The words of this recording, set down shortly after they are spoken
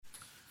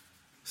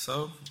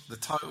So, the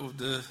title of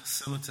the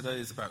sermon today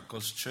is about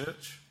God's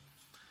church,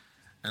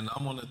 and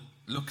I want to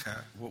look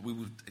at what we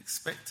would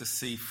expect to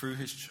see through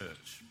his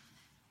church.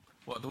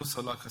 What I'd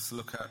also like us to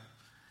look at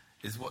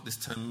is what this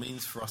term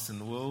means for us in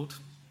the world,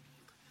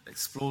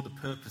 explore the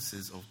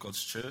purposes of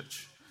God's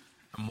church,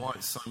 and why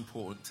it's so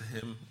important to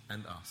him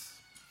and us.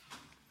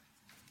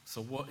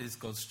 So what is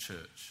God's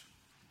church?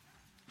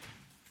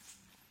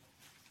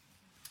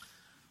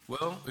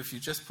 Well, if you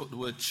just put the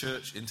word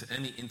church into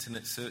any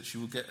internet search,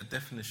 you will get a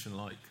definition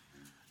like,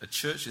 a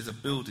church is a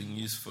building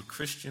used for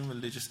Christian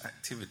religious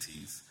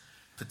activities,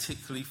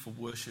 particularly for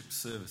worship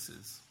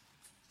services.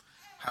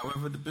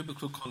 However, the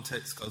biblical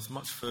context goes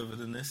much further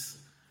than this,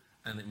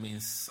 and it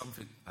means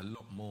something a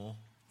lot more.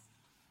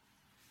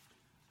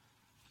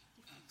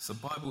 So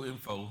Bible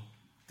Info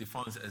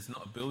defines it as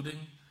not a building,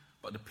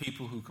 but the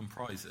people who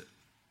comprise it,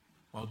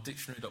 while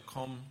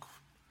Dictionary.com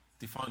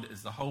defined it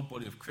as the whole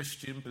body of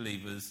Christian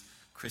believers,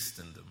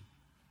 Christendom.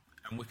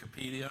 And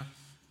Wikipedia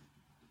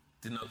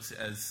denotes it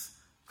as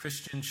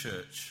Christian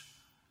church,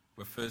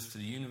 refers to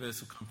the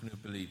universal company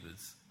of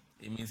believers.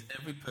 It means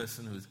every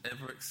person who has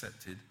ever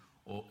accepted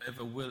or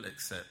ever will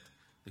accept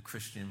the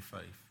Christian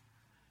faith.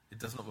 It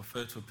does not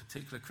refer to a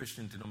particular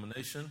Christian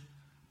denomination,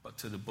 but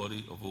to the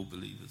body of all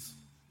believers.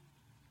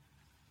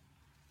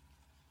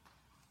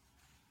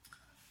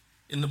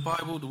 In the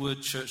Bible, the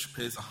word church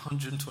appears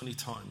 120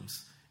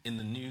 times in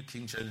the New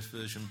King James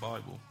Version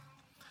Bible,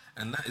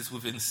 and that is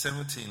within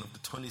 17 of the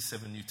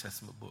 27 New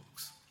Testament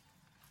books.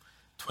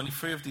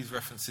 23 of these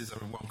references are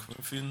in 1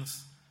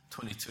 Corinthians,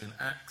 22 in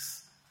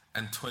Acts,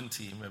 and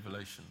 20 in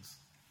Revelations.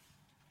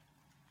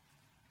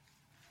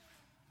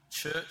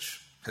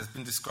 Church has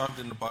been described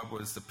in the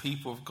Bible as the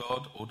people of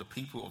God or the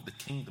people of the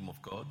kingdom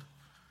of God.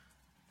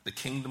 The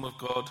kingdom of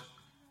God,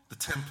 the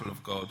temple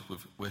of God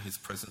where his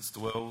presence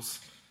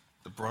dwells,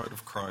 the bride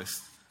of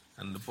Christ,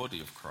 and the body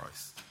of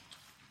Christ.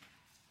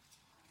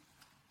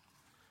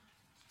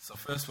 So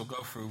first we'll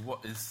go through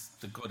what is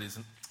the God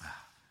isn't.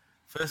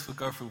 First we'll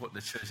go through what the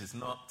church is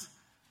not,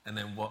 and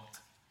then what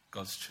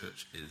God's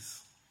church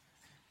is.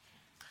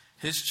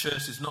 His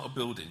church is not a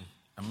building,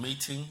 a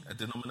meeting, a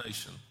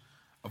denomination,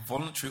 a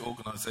voluntary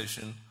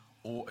organisation,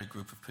 or a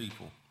group of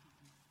people.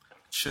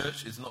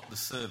 Church is not the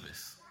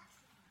service,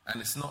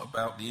 and it's not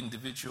about the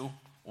individual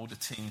or the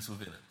teams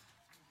within it.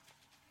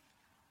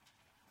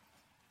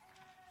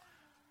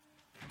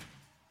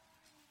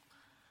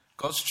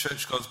 God's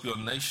church goes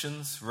beyond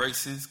nations,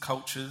 races,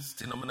 cultures,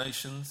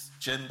 denominations,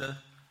 gender,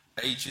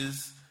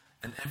 ages,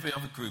 and every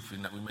other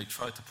grouping that we may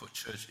try to put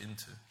church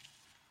into.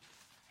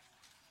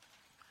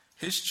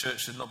 His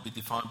church should not be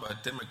defined by a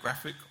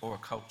demographic or a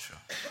culture.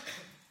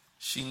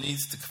 She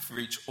needs to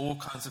reach all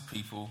kinds of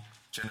people,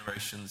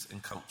 generations,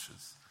 and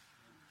cultures.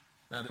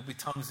 Now, there'll be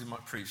times in my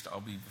preach that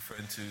I'll be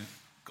referring to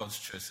God's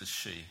church as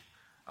she.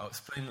 I'll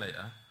explain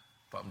later,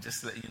 but I'm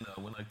just letting you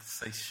know when I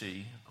say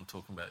she, I'm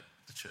talking about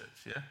the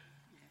church, yeah?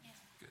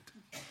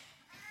 Good.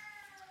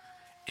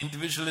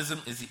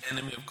 Individualism is the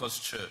enemy of God's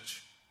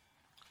church.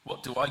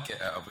 What do I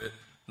get out of it?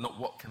 Not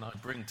what can I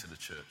bring to the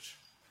church.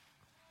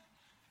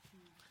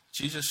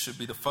 Jesus should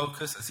be the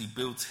focus as he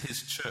builds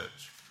his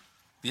church.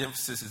 The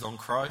emphasis is on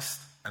Christ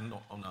and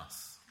not on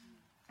us.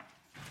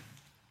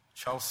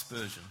 Charles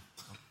Spurgeon,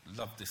 I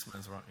love this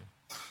man's writing.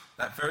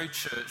 That very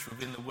church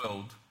within the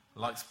world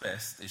likes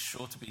best is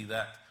sure to be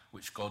that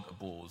which God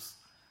abhors.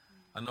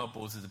 I know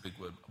abhors is a big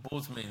word.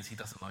 Abhors means he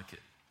doesn't like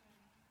it.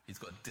 He's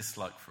got a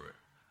dislike for it.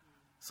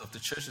 So if the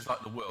church is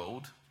like the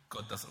world,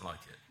 God doesn't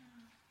like it.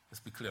 Let's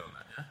be clear on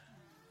that, yeah?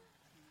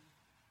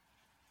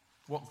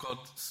 What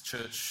God's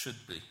church should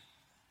be.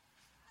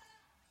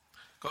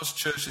 God's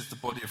church is the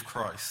body of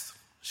Christ.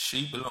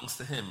 She belongs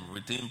to him,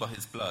 redeemed by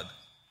his blood.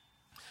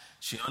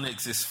 She only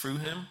exists through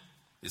him,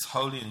 is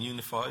holy and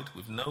unified,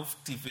 with no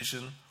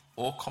division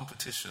or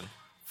competition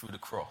through the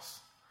cross.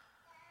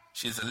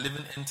 She is a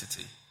living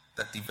entity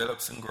that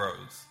develops and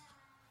grows.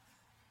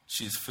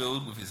 She is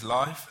filled with his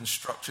life and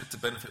structured to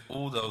benefit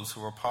all those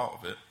who are a part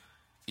of it,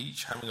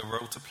 each having a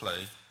role to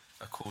play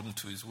according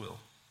to his will.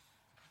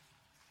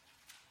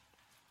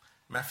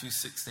 Matthew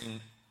 16,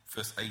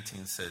 verse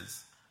 18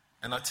 says,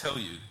 "And I tell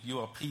you, you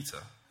are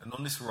Peter, and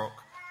on this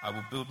rock I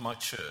will build my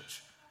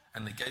church,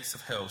 and the gates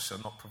of hell shall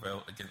not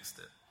prevail against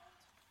it."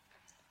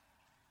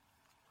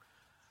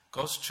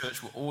 God's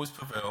church will always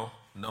prevail,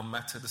 no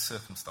matter the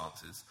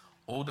circumstances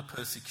or the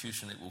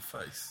persecution it will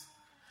face.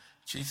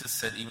 Jesus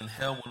said even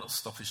hell will not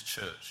stop his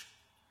church.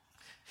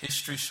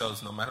 History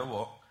shows no matter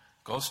what,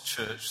 God's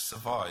church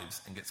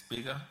survives and gets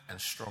bigger and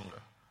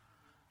stronger.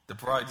 The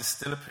bride is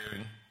still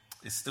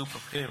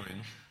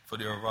preparing for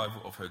the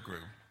arrival of her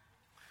groom.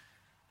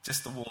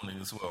 Just a warning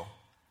as well.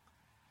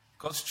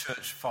 God's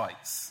church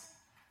fights,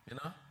 you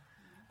know?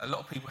 A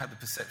lot of people have the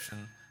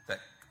perception that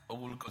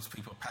all of God's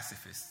people are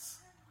pacifists.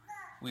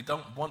 We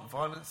don't want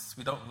violence,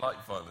 we don't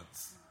like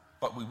violence,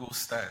 but we will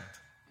stand.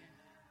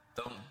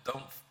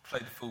 Don't play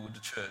the fool with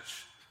the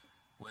church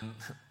when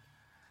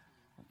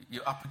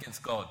you're up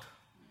against God,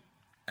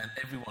 and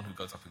everyone who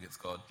goes up against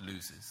God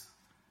loses.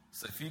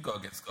 So if you go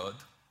against God,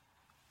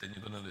 then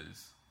you're going to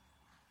lose.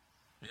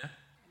 Yeah?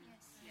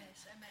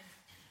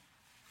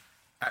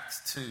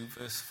 Acts 2,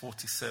 verse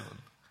 47.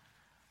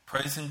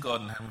 Praising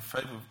God and having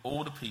favour with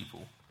all the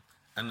people,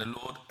 and the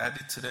Lord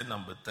added to their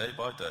number day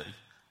by day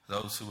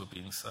those who were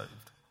being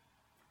saved.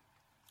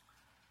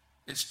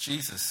 It's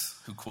Jesus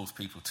who calls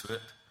people to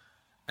it,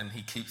 and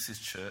he keeps his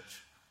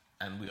church,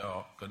 and we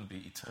are going to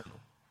be eternal.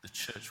 The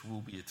church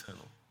will be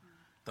eternal.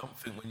 Don't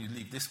think when you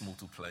leave this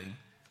mortal plane,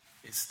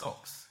 it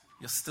stops.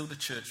 You're still the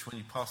church when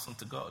you pass on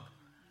to God.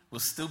 We'll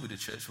still be the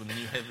church when the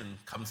new heaven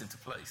comes into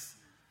place.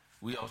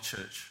 We are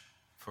church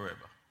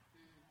forever.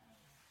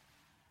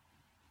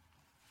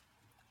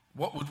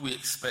 What would we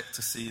expect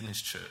to see in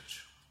his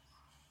church?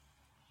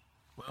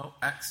 Well,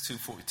 Acts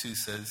 2:42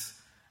 says,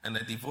 and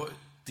they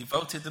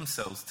devoted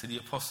themselves to the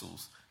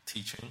apostles'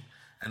 teaching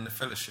and the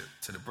fellowship,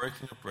 to the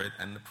breaking of bread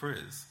and the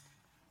prayers.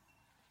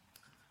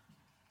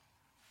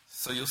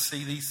 So you'll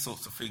see these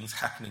sorts of things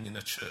happening in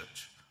a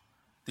church.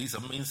 These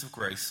are means of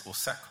grace or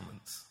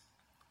sacraments: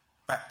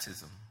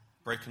 baptism,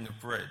 breaking of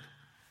bread,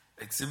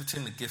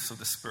 exhibiting the gifts of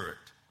the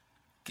Spirit,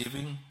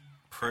 giving,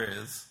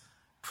 prayers,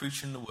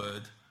 preaching the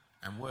word,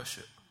 and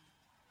worship.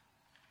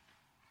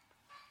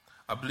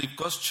 I believe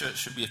God's church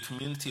should be a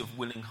community of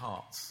willing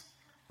hearts,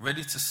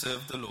 ready to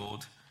serve the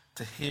Lord,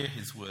 to hear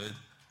his word,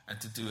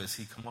 and to do as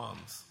he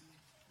commands.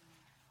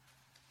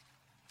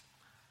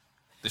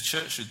 The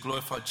church should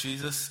glorify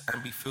Jesus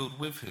and be filled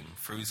with him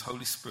through his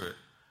Holy Spirit,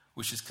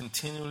 which is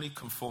continually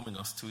conforming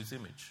us to his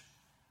image.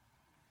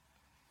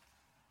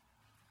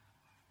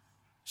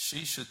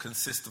 She should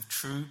consist of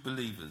true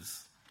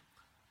believers,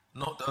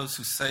 not those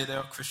who say they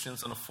are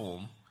Christians on a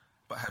form,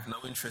 but have no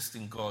interest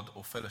in God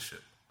or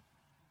fellowship.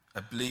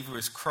 A believer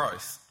is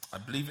Christ. A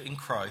believer in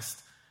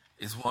Christ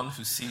is one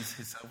who sees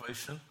his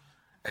salvation,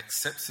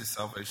 accepts his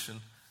salvation,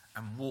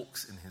 and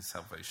walks in his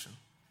salvation.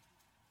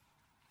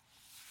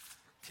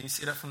 Can you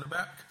see that from the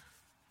back?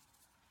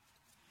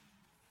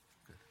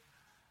 Good.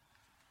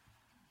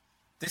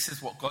 This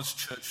is what God's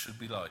church should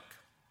be like.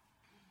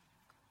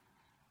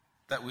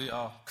 That we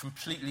are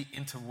completely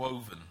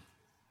interwoven,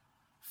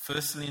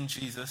 firstly in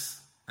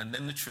Jesus, and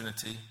then the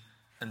Trinity,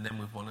 and then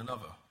with one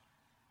another.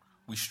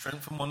 We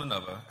strengthen one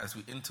another as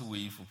we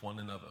interweave with one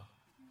another.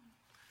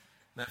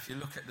 Now, if you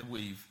look at the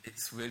weave,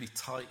 it's really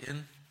tight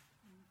in.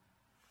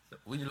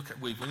 When you look at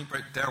weave, when you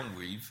break down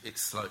weave,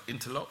 it's like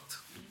interlocked.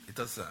 It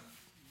does that.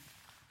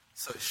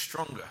 So it's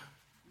stronger.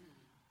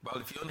 Well,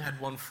 if you only had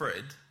one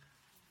thread,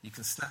 you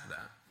can snap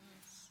that.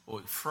 Or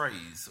it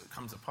frays, or it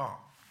comes apart.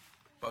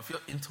 But if you're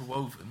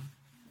interwoven,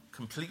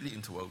 completely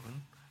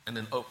interwoven, and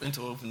then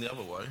interwoven the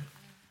other way,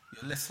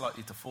 you're less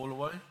likely to fall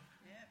away.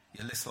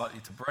 You're less likely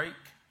to break.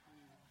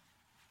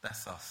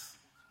 That's us.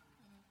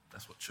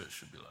 That's what church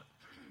should be like.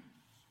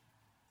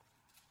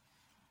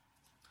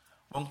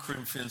 1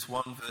 Corinthians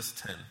 1 verse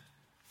 10.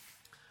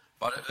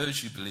 But I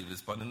urge you,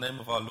 believers, by the name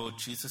of our Lord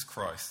Jesus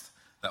Christ,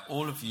 that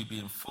all of you be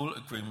in full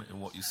agreement in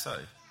what you say,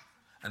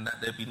 and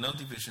that there be no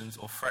divisions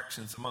or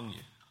fractions among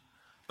you,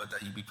 but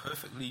that you be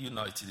perfectly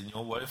united in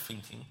your way of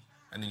thinking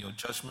and in your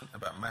judgment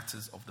about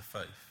matters of the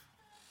faith.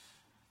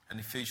 And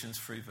Ephesians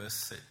 3 verse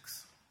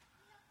 6.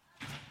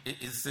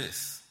 It is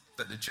this,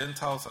 that the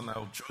Gentiles are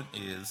now joint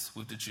heirs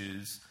with the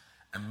Jews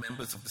and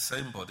members of the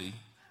same body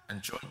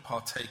and joint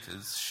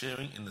partakers,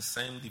 sharing in the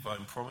same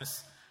divine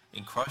promise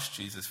in Christ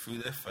Jesus through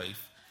their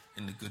faith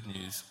in the good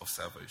news of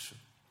salvation.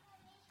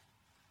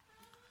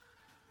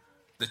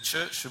 The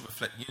church should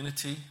reflect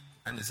unity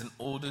and is an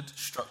ordered,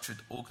 structured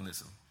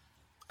organism,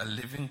 a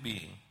living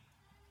being.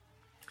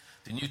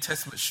 The New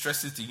Testament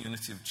stresses the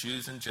unity of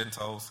Jews and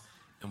Gentiles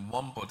in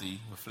one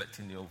body,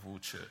 reflecting the overall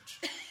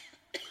church.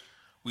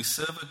 We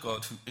serve a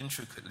God who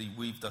intricately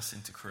weaved us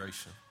into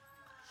creation.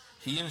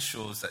 He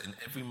ensures that in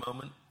every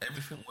moment,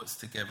 everything works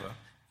together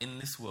in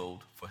this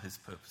world for his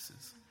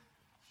purposes.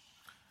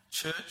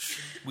 Church,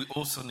 we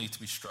also need to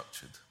be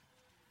structured,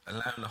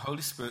 allowing the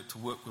Holy Spirit to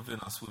work within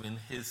us within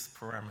his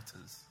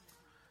parameters.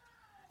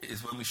 It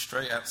is when we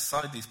stray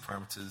outside these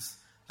parameters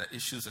that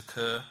issues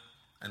occur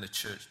and the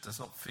church does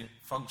not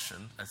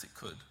function as it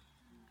could.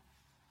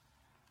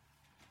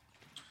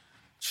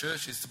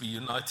 Church is to be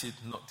united,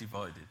 not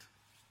divided.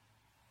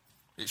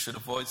 It should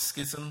avoid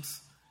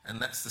schisms, and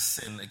that's the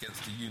sin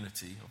against the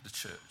unity of the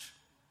church.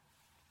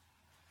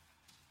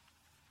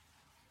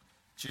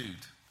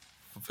 Jude,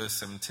 verse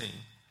 17.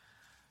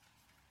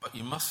 But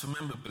you must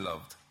remember,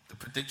 beloved, the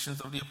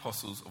predictions of the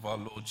apostles of our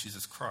Lord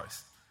Jesus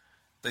Christ.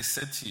 They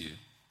said to you,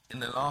 in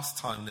the last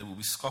time there will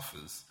be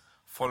scoffers,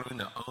 following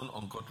their own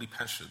ungodly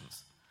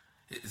passions.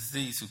 It is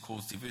these who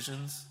cause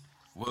divisions,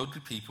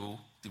 worldly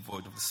people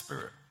devoid of the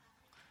Spirit.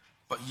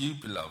 But you,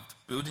 beloved,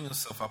 building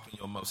yourself up in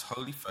your most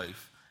holy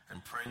faith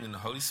and praying in the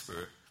Holy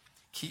Spirit,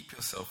 keep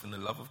yourself in the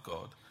love of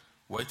God,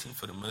 waiting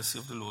for the mercy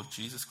of the Lord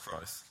Jesus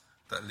Christ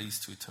that leads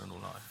to eternal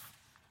life.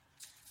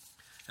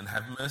 And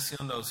have mercy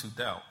on those who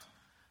doubt.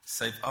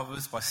 Save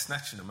others by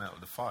snatching them out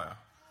of the fire.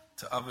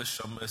 To others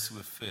show mercy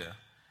with fear,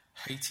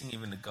 hating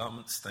even the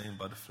garment stained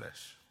by the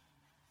flesh.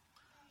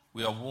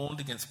 We are warned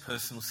against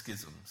personal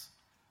schisms,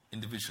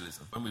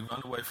 individualism. When we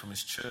run away from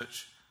his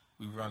church,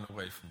 we run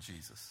away from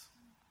Jesus.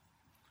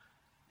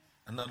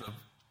 Another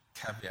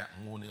caveat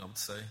and warning I would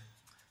say,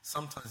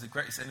 sometimes the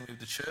greatest enemy of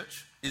the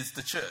church is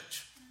the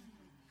church.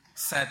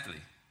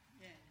 Sadly.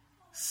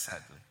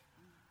 Sadly.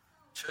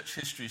 Church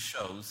history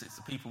shows it's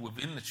the people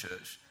within the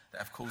church that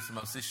have caused the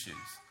most issues,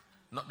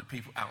 not the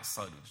people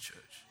outside of the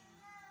church.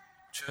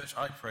 Church,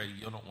 I pray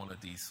you're not one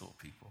of these sort of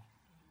people.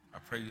 I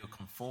pray you're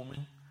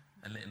conforming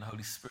and letting the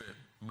Holy Spirit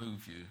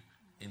move you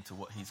into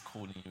what he's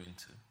calling you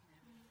into.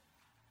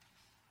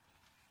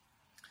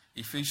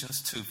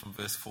 Ephesians 2 from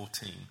verse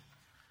 14.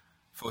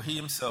 For he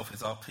himself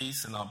is our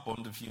peace and our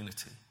bond of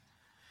unity.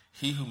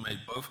 He who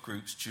made both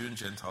groups, Jew and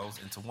Gentiles,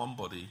 into one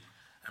body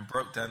and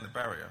broke down the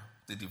barrier,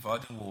 the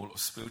dividing wall of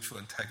spiritual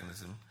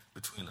antagonism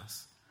between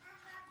us,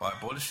 by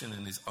abolishing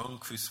in his own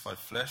crucified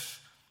flesh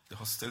the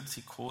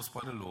hostility caused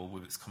by the law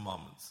with its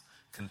commandments,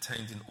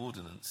 contained in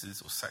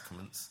ordinances or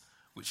sacraments,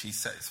 which he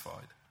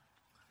satisfied,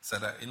 so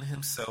that in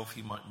himself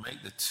he might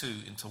make the two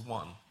into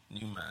one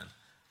new man,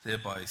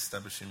 thereby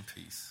establishing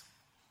peace.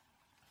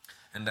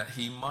 And that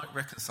he might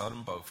reconcile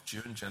them both,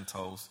 Jew and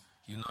Gentiles,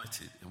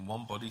 united in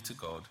one body to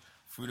God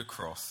through the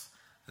cross,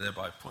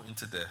 thereby putting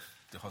to death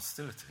the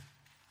hostility.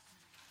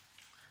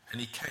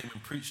 And he came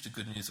and preached the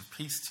good news of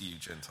peace to you,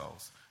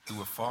 Gentiles, who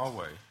were far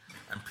away,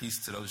 and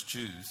peace to those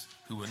Jews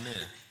who were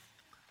near.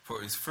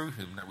 For it is through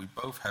him that we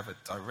both have a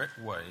direct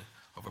way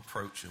of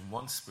approach in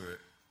one spirit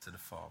to the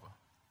Father.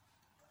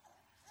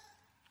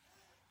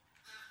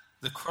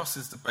 The cross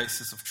is the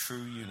basis of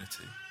true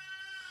unity.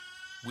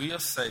 We are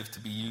saved to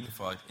be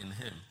unified in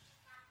him.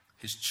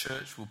 His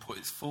church will put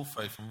its full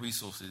faith and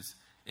resources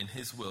in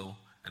his will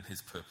and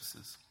his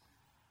purposes.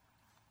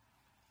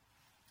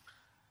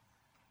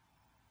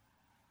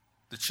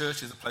 The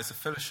church is a place of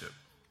fellowship,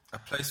 a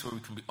place where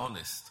we can be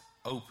honest,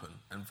 open,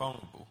 and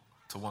vulnerable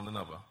to one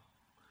another.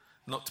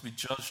 Not to be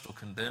judged or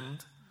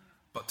condemned,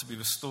 but to be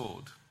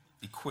restored,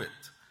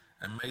 equipped,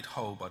 and made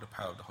whole by the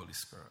power of the Holy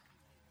Spirit.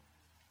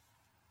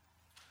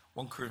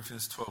 1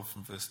 Corinthians 12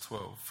 from verse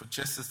 12. For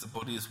just as the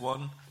body is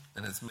one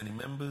and has many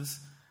members,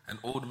 and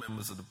all the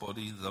members of the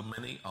body, though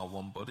many, are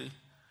one body,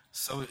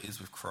 so it is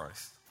with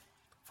Christ.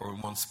 For in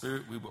one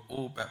spirit we were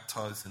all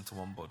baptized into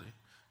one body,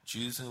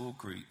 Jews and all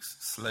Greeks,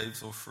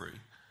 slaves or free,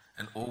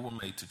 and all were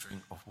made to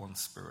drink of one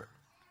spirit.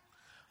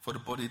 For the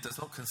body does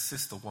not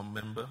consist of one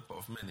member, but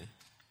of many.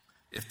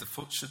 If the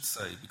foot should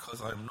say,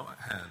 because I am not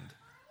a hand,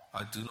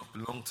 I do not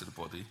belong to the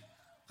body,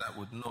 that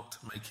would not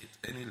make it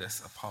any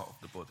less a part of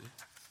the body.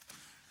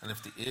 And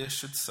if the ear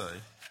should say,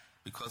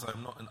 because I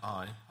am not an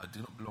eye, I do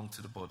not belong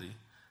to the body,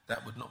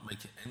 that would not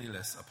make it any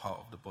less a part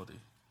of the body.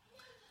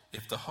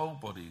 If the whole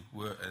body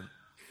were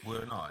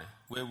an eye,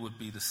 where would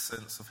be the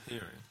sense of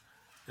hearing?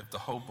 If the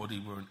whole body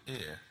were an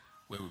ear,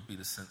 where would be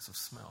the sense of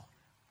smell?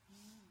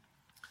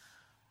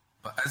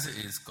 But as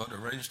it is, God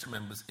arranged the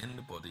members in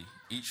the body,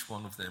 each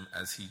one of them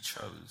as he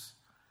chose.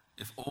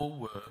 If all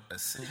were a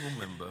single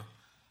member,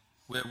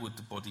 where would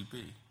the body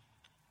be?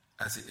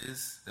 As it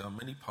is, there are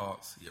many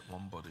parts, yet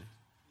one body.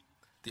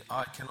 The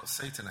eye cannot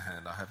say to the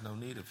hand, I have no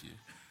need of you,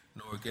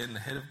 nor again the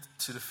head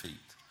to the feet,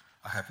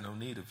 I have no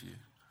need of you.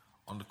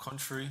 On the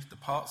contrary, the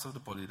parts of the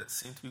body that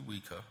seem to be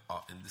weaker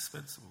are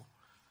indispensable.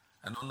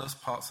 And on those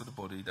parts of the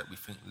body that we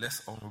think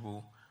less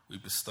honourable, we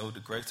bestow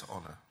the greater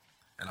honour,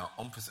 and our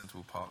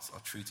unpresentable parts are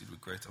treated with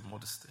greater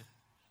modesty,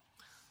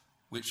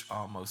 which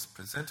our most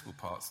presentable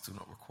parts do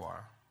not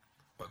require.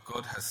 But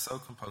God has so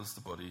composed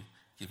the body,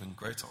 giving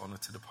greater honour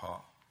to the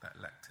part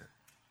that lacked it.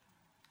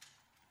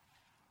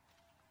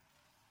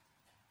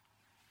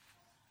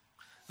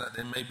 That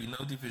there may be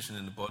no division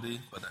in the body,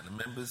 but that the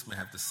members may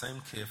have the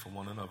same care for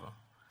one another.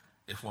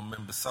 If one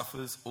member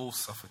suffers, all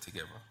suffer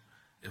together.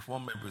 If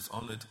one member is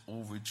honoured,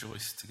 all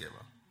rejoice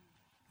together.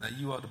 Now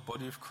you are the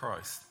body of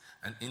Christ,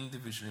 and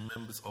individually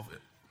members of it.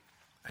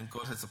 And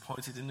God has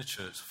appointed in the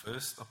church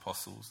first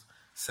apostles,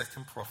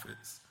 second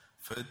prophets,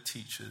 third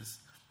teachers,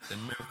 then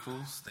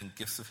miracles, then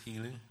gifts of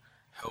healing,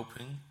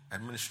 helping,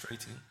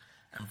 administrating,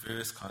 and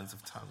various kinds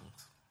of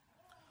tongues.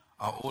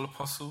 Are all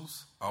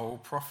apostles? Are all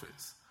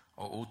prophets?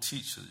 Are all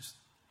teachers?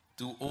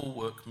 Do all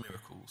work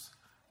miracles?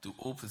 Do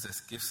all possess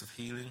gifts of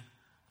healing?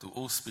 Do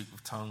all speak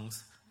with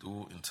tongues? Do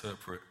all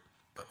interpret?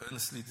 But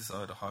earnestly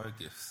desire the higher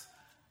gifts,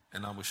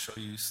 and I will show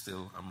you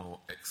still a more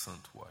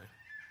excellent way.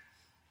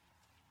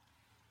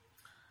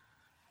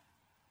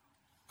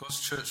 God's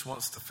church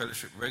wants to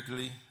fellowship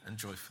regularly and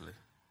joyfully.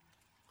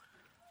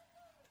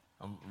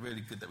 I'm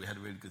really good that we had a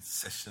really good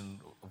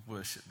session of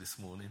worship this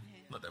morning.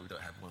 Yeah. Not that we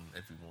don't have one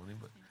every morning,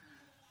 but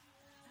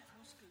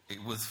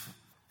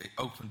it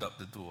opened up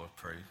the door, I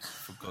pray,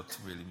 for God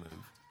to really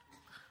move.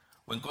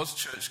 When God's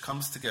church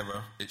comes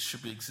together, it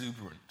should be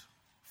exuberant,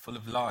 full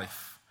of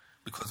life,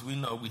 because we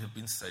know we have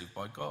been saved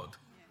by God.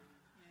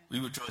 We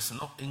rejoice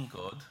not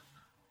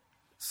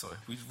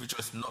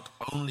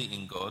only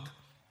in God,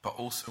 but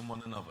also in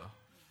one another,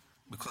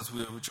 because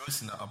we are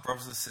rejoicing that our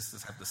brothers and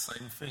sisters have the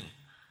same thing.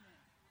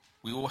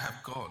 We all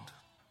have God,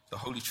 the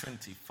Holy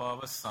Trinity,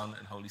 Father, Son,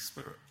 and Holy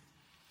Spirit.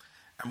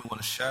 And we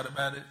want to shout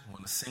about it, we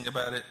want to sing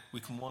about it, we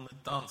can want to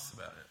dance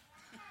about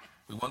it.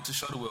 We want to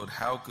show the world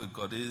how good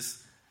God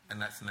is,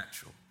 and that's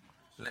natural.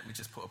 Let me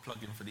just put a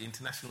plug in for the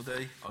International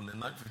Day on the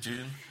 9th of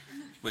June.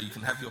 where you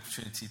can have the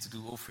opportunity to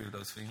do all three of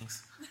those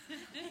things.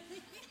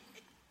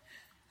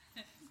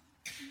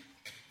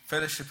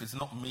 Fellowship is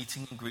not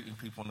meeting and greeting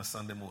people on a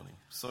Sunday morning.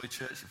 Sorry,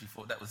 church, if you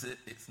thought that was it,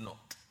 it's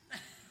not.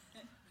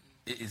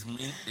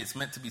 It's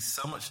meant to be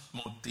so much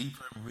more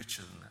deeper and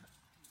richer than that.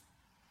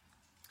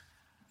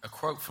 A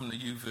quote from the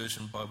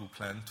YouVersion Bible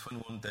Plan,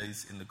 21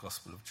 Days in the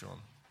Gospel of John.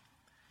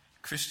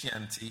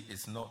 Christianity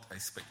is not a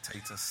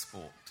spectator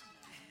sport.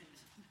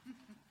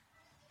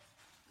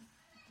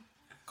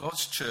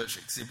 God's church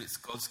exhibits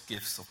God's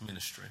gifts of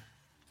ministry.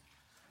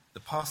 The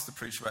pastor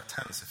preached about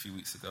talents a few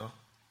weeks ago,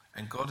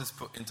 and God has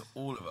put into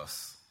all of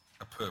us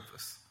a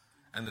purpose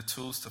and the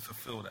tools to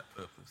fulfill that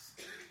purpose.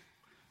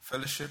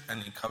 Fellowship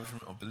and the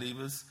encouragement of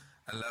believers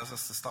allows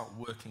us to start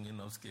working in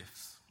those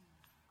gifts.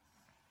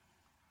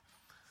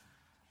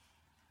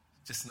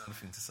 Just another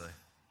thing to say.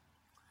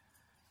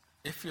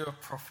 If you're a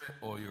prophet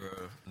or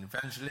you're an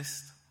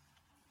evangelist,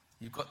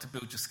 you've got to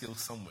build your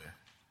skills somewhere.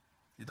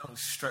 You don't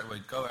straight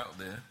away go out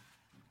there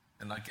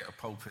and get a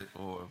pulpit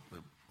or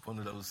one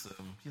of those,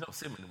 you don't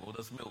see them anymore,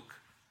 those milk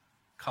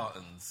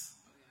cartons.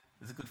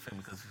 It's a good thing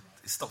because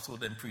it stops all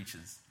them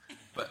preachers.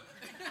 But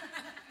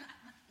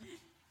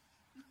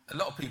a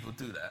lot of people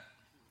do that.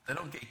 They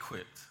don't get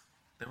equipped.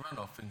 They run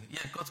off thinking,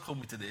 yeah, God's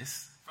called me to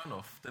this. Run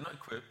off. They're not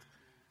equipped.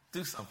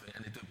 Do something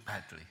and they do it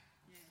badly.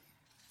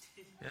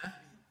 Yeah?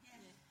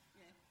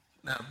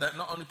 Now, that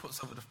not only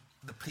puts over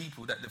the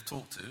people that they've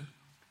talked to,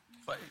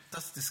 but it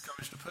does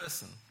discourage the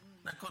person.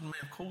 Now, God may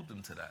have called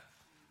them to that.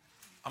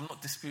 I'm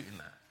not disputing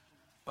that.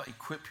 But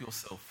equip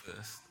yourself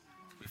first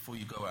before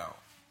you go out.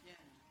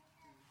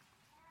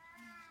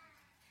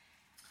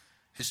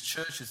 His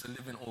church is a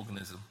living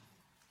organism.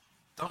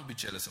 Don't be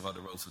jealous of other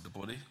roles of the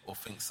body or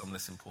think some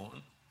less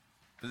important.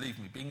 Believe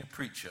me, being a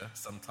preacher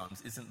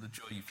sometimes isn't the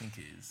joy you think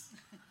it is.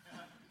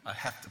 I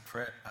have to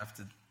pray, I have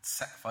to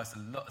sacrifice a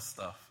lot of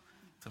stuff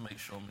to make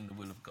sure I'm in the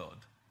will of God.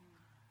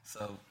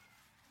 So,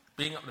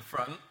 being up the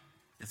front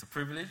is a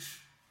privilege.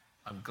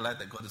 I'm glad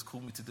that God has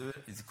called me to do it.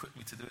 He's equipped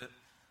me to do it.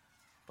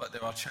 But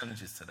there are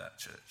challenges to that,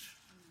 church.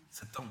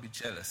 So don't be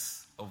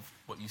jealous of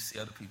what you see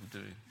other people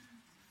doing.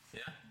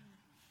 Yeah?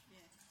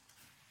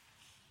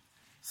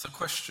 So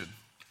question.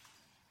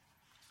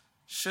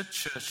 Should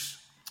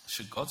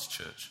God's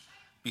church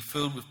be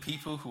filled with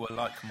people who are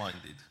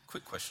like-minded?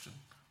 Quick question.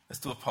 Let's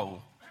do a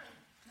poll.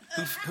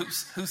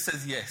 Who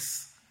says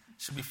yes?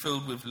 Should be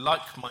filled with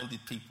like-minded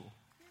people?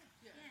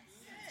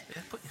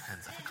 Yeah, put your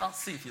hands up. I can't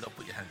see if you don't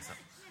put your hands up.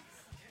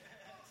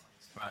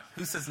 Right.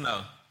 Who says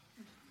no?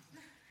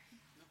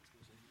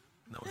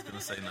 No one's going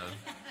to say no.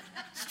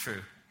 It's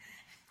true.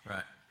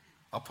 Right.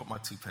 I'll put my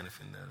 2 pence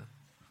in there.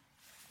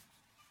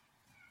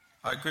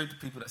 I agree with the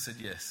people that said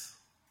yes.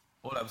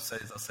 All I would say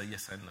is I'll say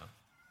yes and no.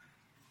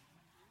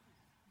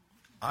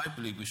 I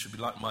believe we should be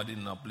like-minded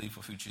in our belief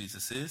of who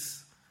Jesus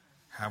is,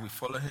 how we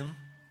follow him,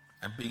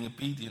 and being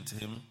obedient to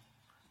him.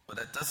 But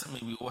that doesn't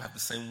mean we all have the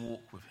same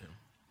walk with him.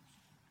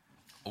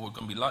 Or we're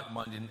going to be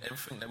like-minded in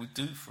everything that we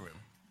do for him.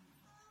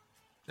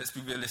 Let's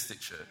be realistic,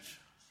 church.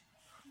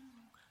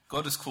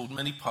 God has called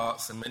many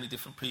parts and many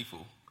different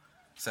people.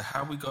 So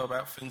how we go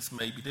about things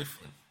may be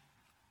different.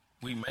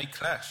 We may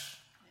clash.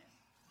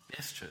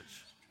 Yes,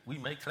 church. We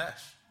may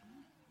clash.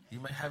 You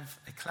may have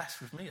a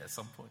clash with me at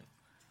some point.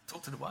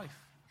 Talk to the wife.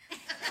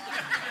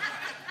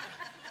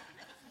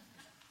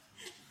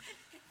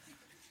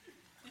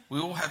 We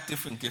all have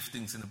different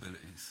giftings and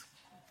abilities.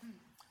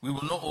 We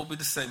will not all be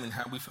the same in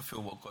how we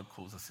fulfill what God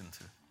calls us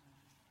into.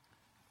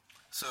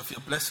 So if you're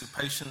blessed with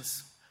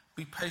patience,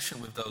 be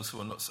patient with those who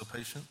are not so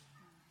patient.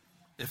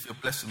 If you're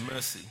blessed with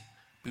mercy,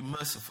 be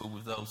merciful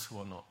with those who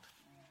are not.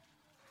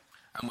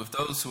 And with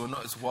those who are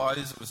not as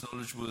wise or as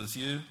knowledgeable as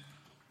you,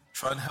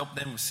 try and help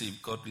them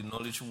receive godly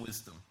knowledge and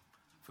wisdom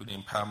through the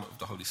empowerment of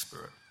the Holy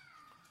Spirit,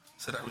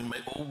 so that we may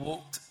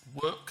all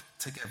work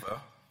together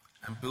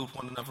and build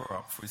one another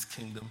up for his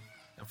kingdom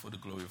and for the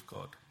glory of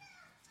God.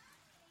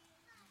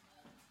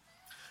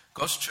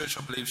 God's church,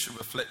 I believe, should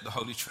reflect the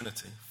Holy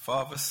Trinity,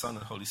 Father, Son,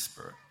 and Holy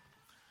Spirit.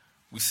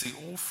 We see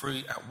all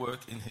three at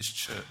work in his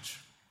church.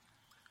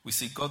 We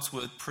see God's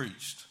word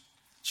preached.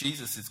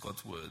 Jesus is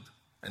God's word,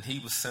 and he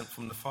was sent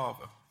from the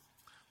Father.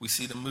 We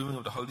see the moving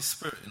of the Holy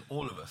Spirit in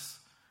all of us,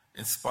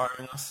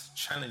 inspiring us,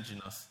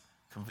 challenging us,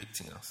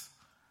 convicting us,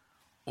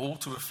 all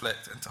to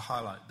reflect and to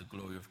highlight the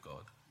glory of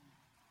God.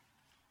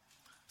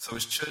 So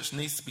his church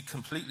needs to be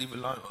completely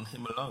reliant on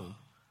him alone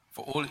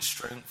for all its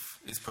strength,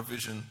 its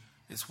provision,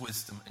 its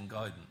wisdom and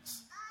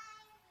guidance.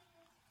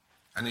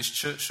 And his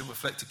church should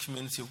reflect a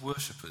community of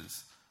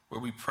worshippers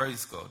where we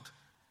praise God,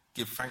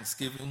 give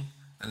thanksgiving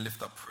and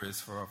lift up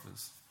prayers for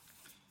others.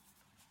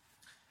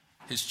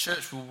 His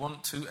church will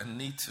want to and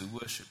need to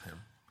worship him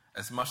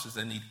as much as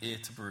they need air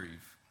to breathe.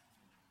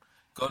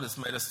 God has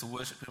made us to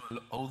worship him,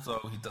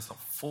 although he does not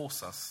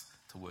force us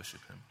to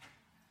worship him.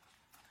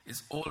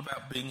 It's all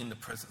about being in the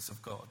presence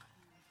of God.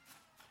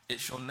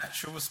 It's your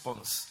natural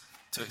response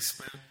to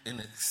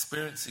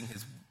experiencing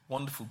his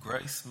wonderful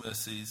grace,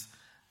 mercies,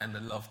 and the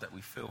love that we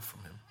feel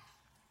from him.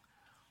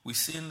 We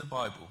see in the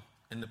Bible,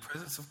 in the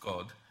presence of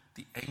God,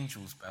 the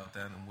angels bow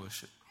down and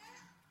worship.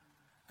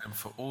 and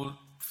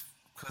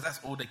because that's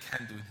all they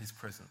can do in his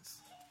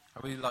presence. I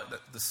really like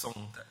the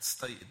song that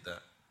stated that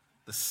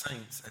the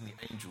saints and the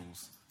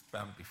angels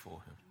bow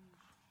before him.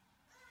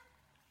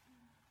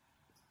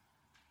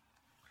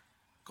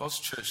 God's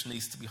church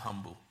needs to be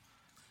humble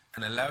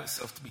and allow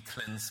itself to be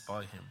cleansed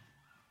by him.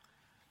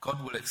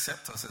 God will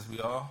accept us as we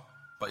are,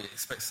 but he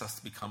expects us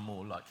to become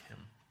more like him.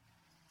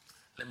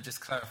 Let me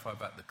just clarify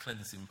about the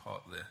cleansing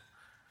part there.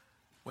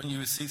 When you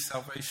receive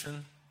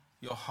salvation,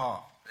 your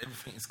heart,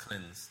 everything is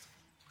cleansed.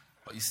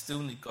 But you still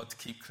need God to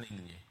keep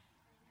cleaning you,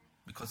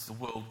 because the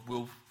world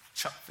will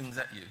chuck things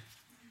at you,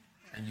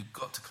 and you've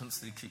got to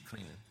constantly keep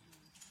cleaning.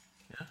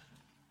 Yeah?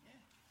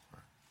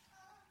 Right.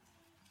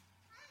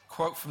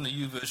 Quote from the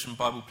YouVersion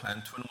Bible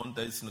Plan, 21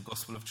 Days in the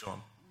Gospel of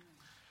John.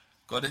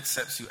 God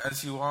accepts you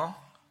as you are,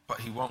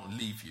 but he won't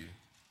leave you.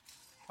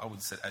 I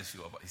wouldn't say as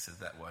you are, but he says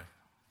that way.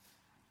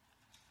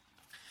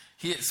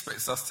 He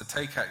expects us to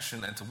take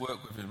action and to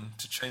work with him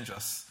to change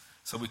us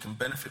so we can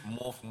benefit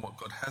more from what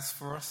God has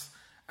for us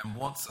and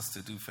wants us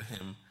to do for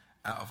him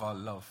out of our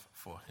love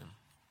for him.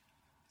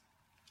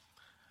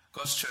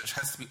 God's church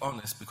has to be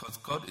honest because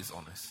God is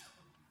honest.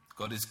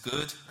 God is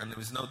good and there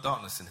is no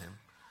darkness in him.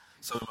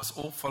 So we must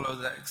all follow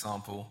that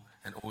example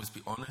and always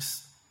be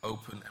honest,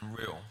 open and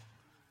real.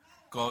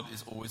 God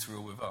is always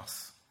real with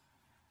us.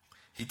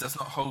 He does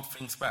not hold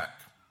things back.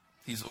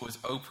 He's always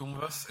open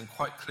with us and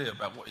quite clear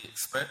about what he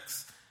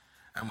expects,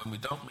 and when we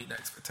don't meet that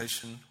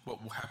expectation,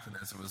 what will happen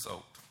as a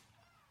result.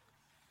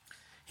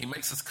 He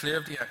makes us clear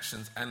of the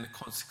actions and the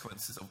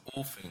consequences of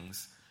all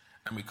things,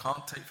 and we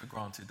can't take for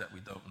granted that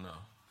we don't know.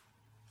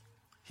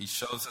 He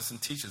shows us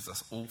and teaches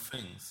us all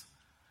things.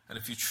 And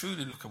if you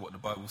truly look at what the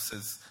Bible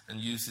says and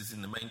uses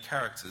in the main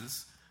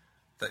characters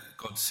that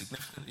God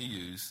significantly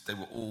used, they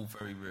were all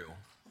very real.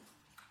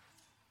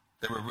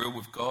 They were real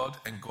with God,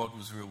 and God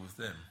was real with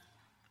them.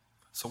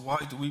 So why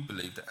do we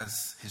believe that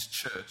as his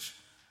church,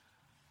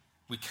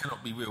 we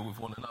cannot be real with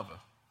one another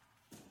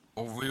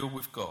or real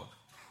with God?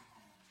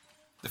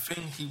 The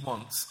thing he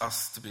wants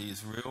us to be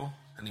is real,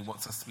 and he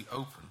wants us to be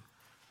open.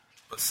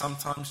 But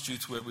sometimes, due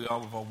to where we are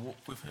with our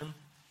walk with him,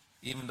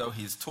 even though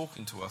he is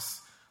talking to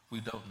us, we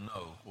don't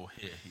know or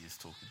hear he is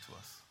talking to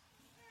us.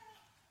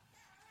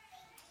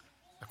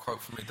 A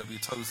quote from A.W.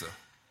 Tozer.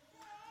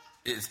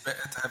 It is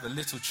better to have a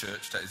little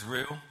church that is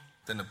real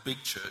than a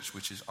big church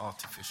which is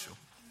artificial.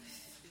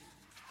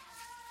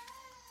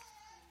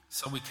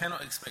 So we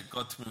cannot expect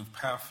God to move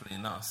powerfully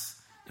in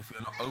us if we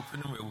are not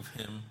open and real with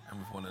him and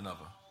with one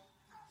another.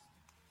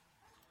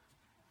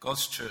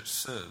 God's church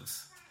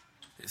serves.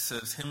 It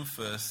serves him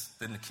first,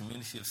 then the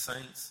community of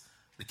saints,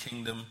 the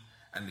kingdom,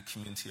 and the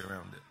community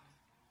around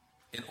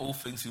it. In all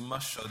things we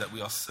must show that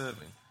we are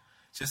serving,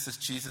 just as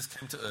Jesus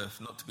came to earth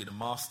not to be the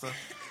master,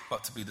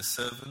 but to be the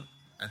servant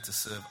and to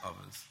serve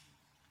others.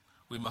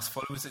 We must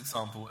follow his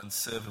example and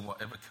serve in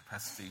whatever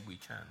capacity we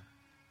can.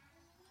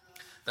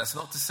 That's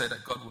not to say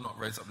that God will not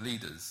raise up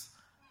leaders,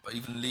 but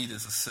even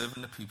leaders are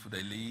serving the people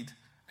they lead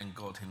and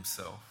God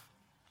himself.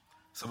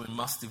 So we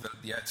must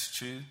develop the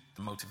attitude,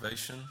 the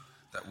motivation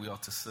that we are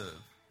to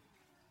serve.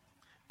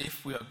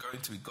 If we are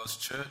going to be God's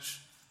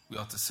church, we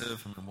are to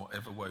serve him in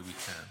whatever way we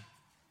can.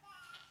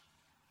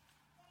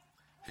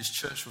 His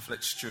church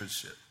reflects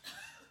stewardship.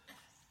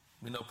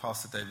 We know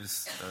Pastor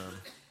David's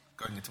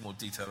going into more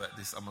detail about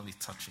this. I'm only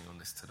touching on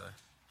this today.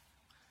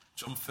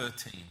 John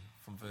 13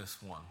 from verse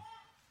 1.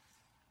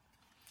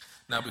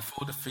 Now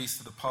before the feast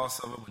of the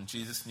Passover, when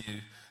Jesus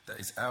knew that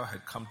his hour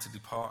had come to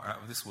depart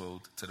out of this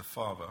world to the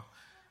Father,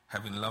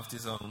 having loved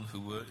his own who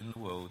were in the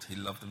world, he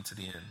loved them to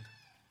the end.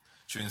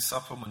 During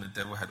supper, when the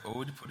devil had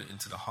already put it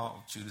into the heart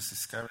of Judas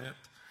Iscariot,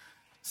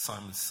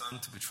 Simon's son,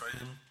 to betray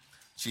him,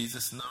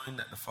 Jesus, knowing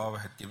that the Father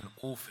had given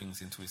all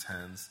things into his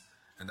hands,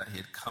 and that he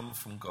had come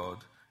from God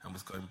and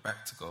was going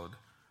back to God,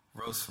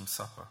 rose from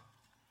supper.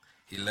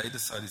 He laid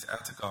aside his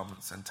outer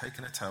garments and,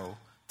 taking a towel,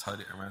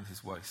 tied it around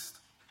his waist.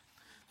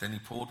 Then he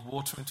poured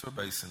water into a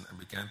basin and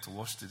began to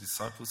wash the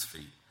disciples'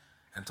 feet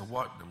and to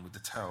wipe them with the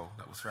towel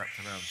that was wrapped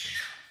around him.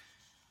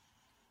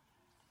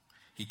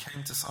 He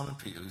came to Simon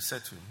Peter, who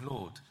said to him,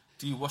 Lord,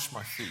 do you wash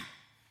my feet?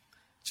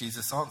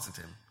 Jesus answered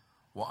him,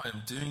 what I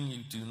am doing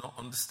you do not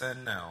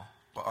understand now,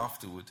 but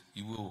afterward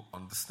you will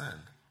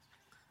understand.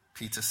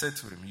 Peter said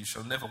to him, you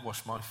shall never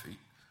wash my feet.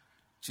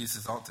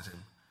 Jesus answered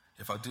him,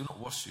 if I do not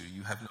wash you,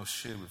 you have no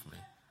share with me.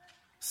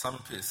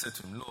 Simon Peter said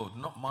to him, Lord,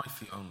 not my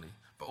feet only,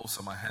 but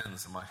also my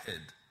hands and my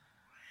head.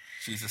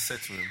 Jesus said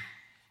to him,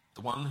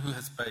 the one who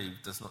has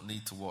bathed does not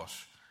need to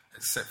wash,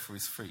 except for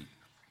his feet,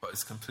 but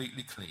is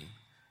completely clean.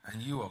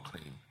 And you are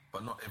clean,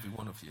 but not every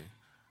one of you.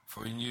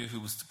 For he knew who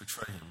was to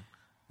betray him.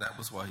 That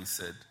was why he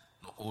said,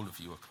 not all of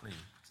you are clean.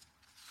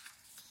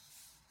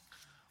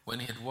 When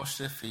he had washed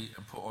their feet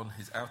and put on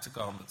his outer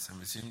garments and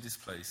resumed his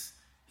place,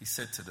 he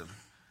said to them,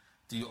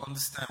 do you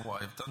understand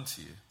what I have done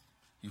to you?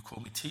 You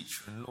call me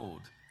teacher and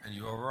Lord, and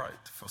you are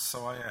right, for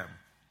so I am.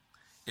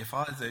 If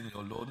I then,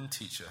 your Lord and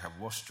teacher, have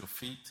washed your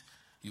feet,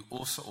 you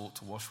also ought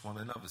to wash one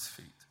another's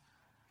feet.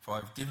 For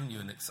I have given you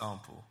an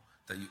example,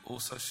 that you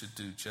also should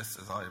do just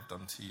as I have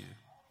done to you.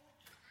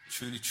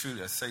 Truly,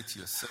 truly, I say to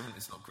you, a servant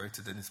is not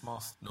greater than his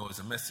master, nor is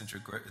a messenger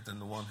greater than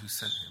the one who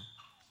sent him.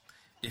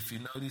 If you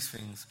know these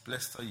things,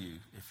 blessed are you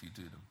if you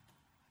do them.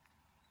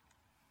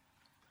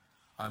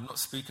 I am not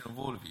speaking of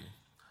all of you.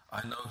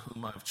 I know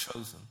whom I have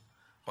chosen,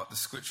 but the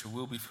scripture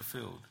will be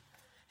fulfilled.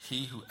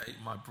 He who ate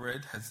my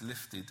bread has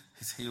lifted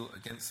his heel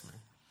against me.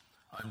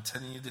 I am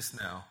telling you this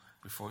now,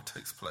 before it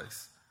takes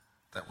place,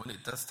 that when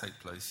it does take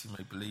place, you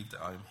may believe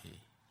that I am he.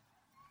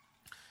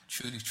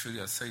 Truly,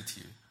 truly, I say to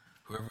you,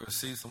 whoever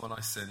receives the one I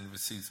send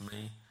receives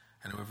me,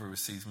 and whoever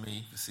receives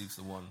me receives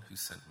the one who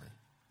sent me.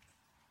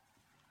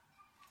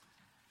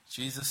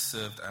 Jesus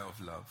served out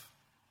of love.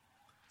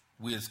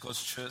 We as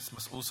God's church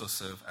must also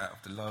serve out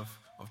of the love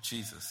of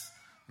Jesus,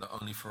 not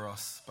only for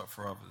us, but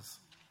for others.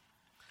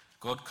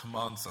 God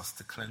commands us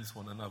to cleanse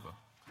one another,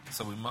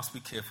 so we must be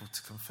careful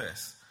to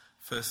confess,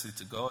 firstly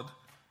to God,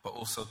 but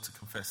also to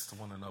confess to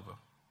one another.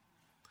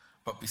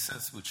 But be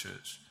sensible,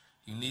 church.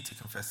 You need to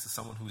confess to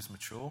someone who is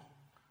mature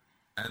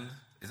and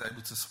is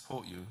able to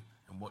support you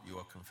in what you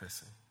are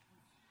confessing.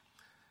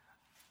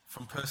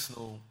 From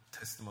personal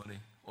testimony,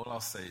 all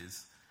I'll say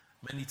is,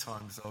 many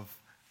times I've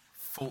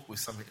fought with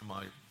something in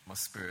my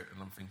spirit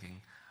and I'm thinking,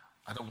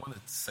 I don't want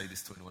to say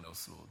this to anyone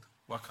else, Lord.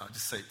 Why can't I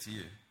just say it to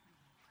you?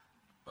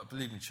 But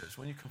believe me, church,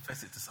 when you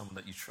confess it to someone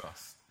that you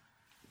trust,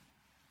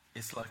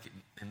 it's like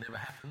it never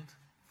happened.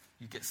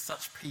 You get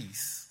such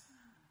peace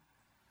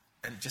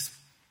and it just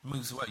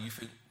moves away. You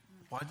think,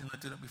 why didn't I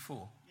do that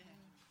before?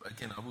 But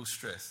again, I will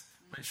stress,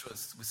 make sure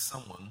it's with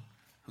someone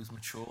who's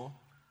mature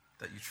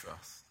that you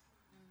trust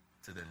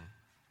to then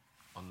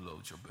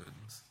unload your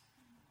burdens.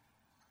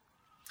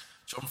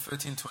 John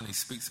 13:20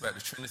 speaks about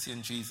the Trinity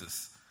and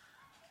Jesus.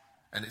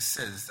 And it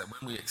says that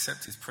when we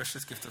accept his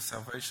precious gift of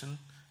salvation,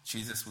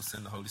 Jesus will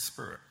send the Holy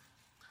Spirit.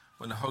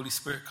 When the Holy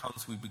Spirit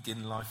comes, we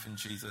begin life in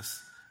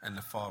Jesus and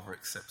the Father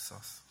accepts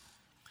us.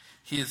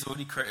 He has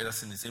already created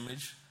us in his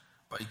image,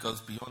 but he goes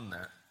beyond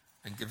that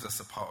and gives us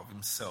a part of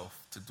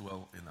himself to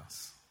dwell in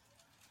us.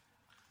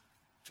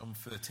 John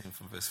 13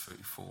 from verse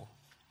 34.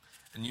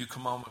 A new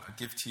commandment I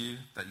give to you,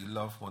 that you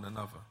love one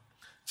another.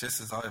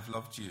 Just as I have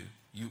loved you,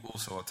 you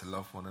also are to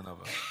love one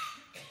another.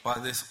 By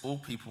this, all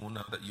people will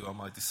know that you are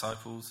my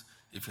disciples,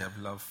 if you have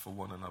love for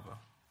one another.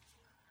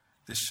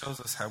 This shows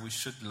us how we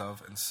should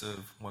love and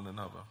serve one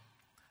another.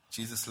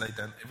 Jesus laid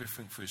down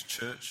everything for his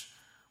church.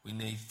 We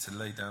need to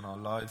lay down our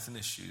lives and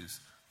issues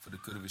for the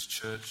good of his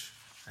church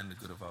and the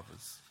good of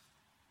others.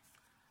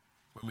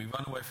 When we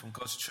run away from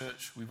God's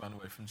church, we run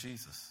away from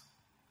Jesus.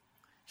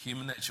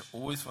 Human nature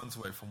always runs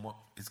away from what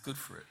is good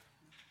for it.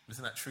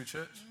 Isn't that true,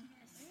 church?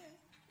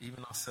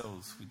 Even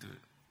ourselves, we do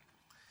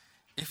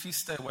it. If you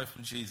stay away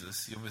from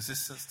Jesus, your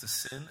resistance to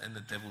sin and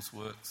the devil's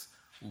works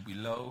will be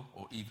low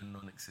or even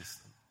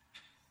non-existent.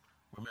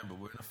 Remember,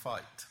 we're in a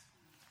fight.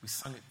 We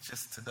sung it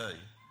just today.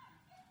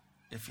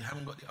 If you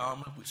haven't got the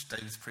armour, which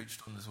David's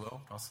preached on as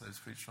well, Pastor David's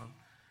preached on,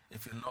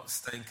 if you're not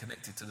staying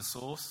connected to the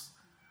source,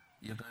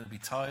 you're going to be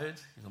tired,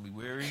 you're going to be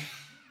weary,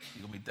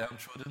 you're going to be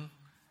downtrodden,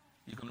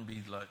 you're going to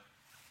be like,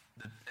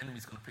 the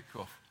enemy's going to pick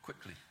you off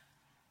quickly.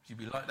 You'll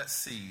be like that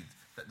seed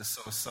that the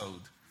sower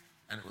sowed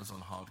and it was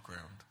on hard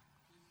ground.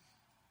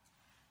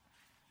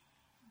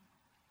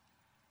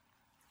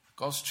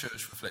 God's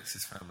church reflects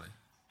his family.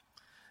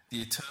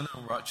 The eternal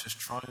and righteous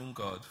triune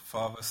God,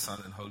 Father, Son,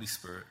 and Holy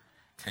Spirit,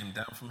 came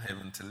down from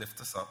heaven to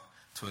lift us up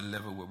to a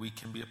level where we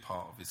can be a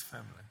part of his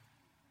family.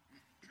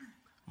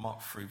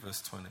 Mark 3,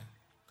 verse 20.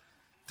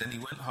 Then he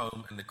went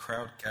home and the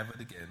crowd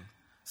gathered again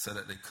so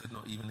that they could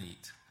not even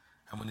eat.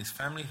 And when his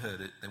family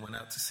heard it, they went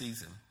out to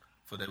seize him,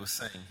 for they were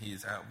saying he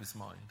is out of his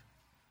mind.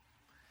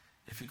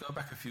 If you go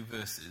back a few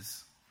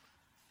verses,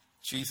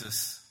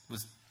 Jesus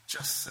was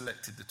just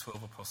selected the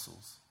 12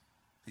 apostles.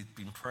 He'd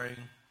been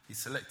praying, he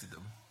selected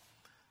them.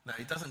 Now,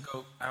 he doesn't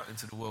go out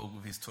into the world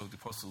with his 12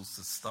 apostles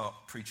to start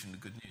preaching the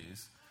good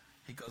news.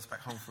 He goes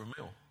back home for a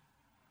meal.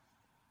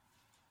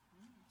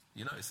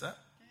 You notice that?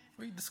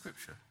 Read the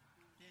scripture.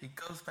 He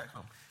goes back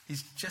home.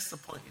 He's just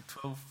appointed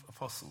 12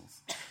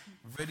 apostles,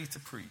 ready to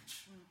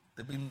preach.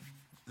 They've been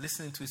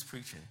listening to his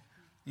preaching.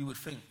 You would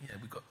think, yeah,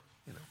 we've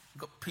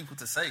got people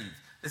to save.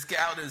 Let's get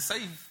out there and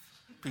save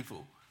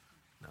people.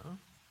 No.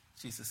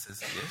 Jesus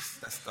says, yes,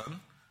 that's done.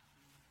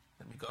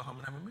 Let me go home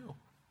and have a meal.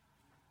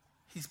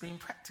 He's being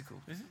practical.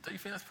 Don't you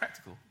think that's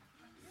practical?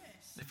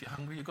 Yes. If you're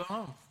hungry, you go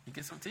home. You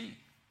get something to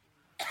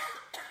eat.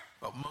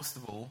 But most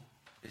of all,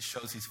 it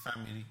shows he's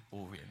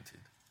family-oriented.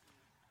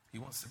 He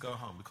wants to go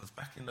home because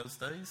back in those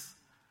days,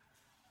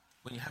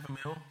 when you have a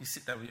meal, you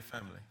sit down with your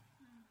family.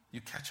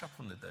 You catch up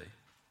on the day.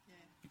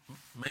 Yeah.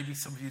 Maybe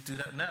some of you do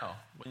that now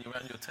when you're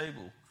around your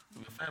table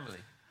with your family.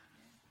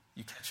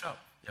 You catch up.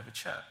 You have a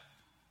chat.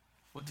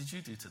 What did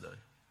you do today?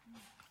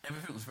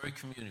 Everything was very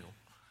communal.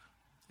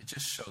 It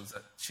just shows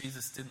that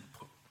Jesus didn't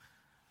put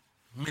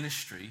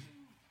ministry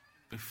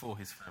before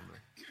his family.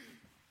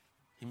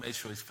 He made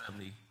sure his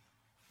family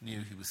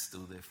knew he was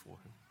still there for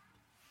him.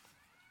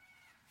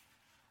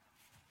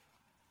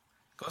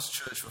 God's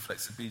church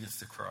reflects obedience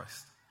to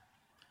Christ.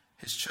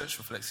 His church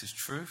reflects his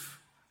truth,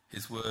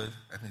 his word,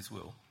 and his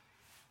will.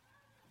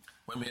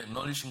 When we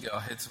acknowledge and get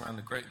our heads around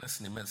the greatness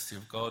and immensity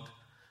of God,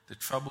 the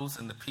troubles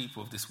and the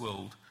people of this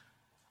world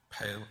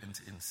pale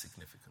into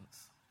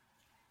insignificance.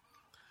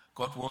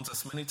 God warns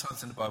us many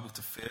times in the Bible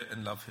to fear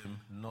and love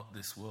him, not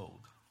this world.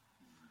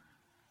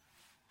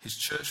 His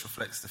church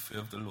reflects the fear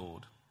of the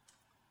Lord.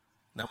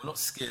 Now, we're not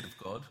scared of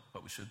God,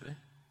 but we should be.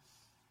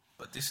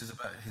 But this is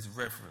about his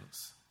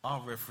reverence,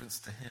 our reverence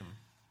to him,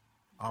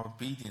 our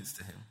obedience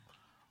to him,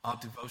 our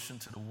devotion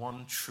to the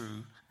one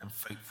true and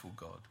faithful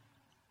God.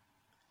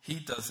 He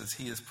does as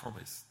he has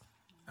promised,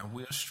 and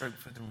we are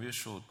strengthened and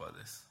reassured by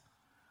this.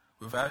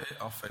 Without it,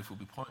 our faith will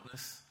be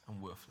pointless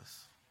and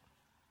worthless.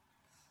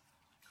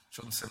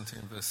 John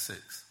 17, verse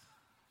 6.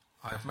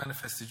 I have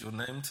manifested your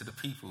name to the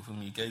people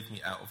whom you gave me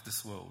out of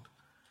this world.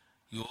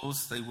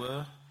 Yours they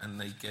were,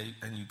 and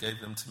you gave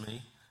them to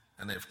me,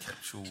 and they have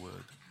kept your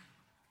word.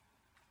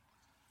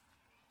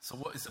 So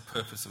what is the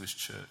purpose of his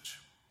church?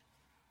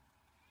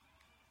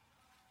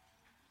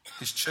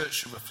 His church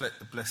should reflect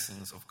the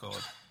blessings of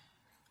God.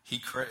 He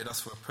created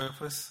us for a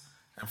purpose,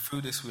 and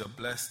through this we are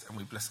blessed, and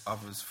we bless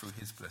others through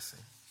his blessing.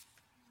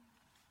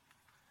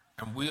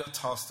 And we are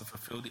tasked to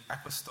fulfill the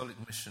apostolic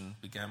mission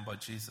began by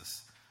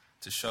Jesus,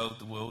 to show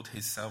the world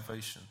his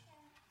salvation.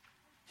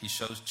 It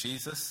shows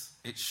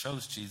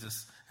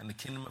Jesus and the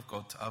kingdom of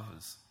God to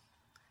others.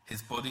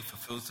 His body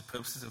fulfills the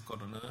purposes of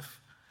God on earth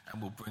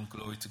and will bring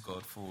glory to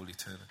God for all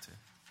eternity.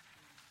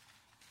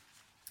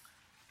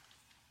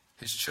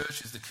 His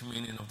church is the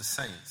communion of the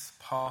saints,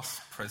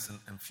 past, present,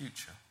 and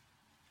future.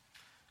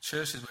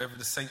 Church is wherever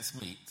the saints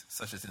meet,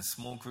 such as in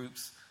small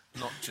groups,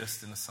 not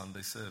just in a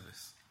Sunday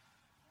service.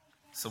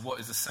 So what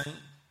is a saint?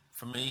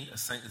 For me, a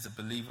saint is a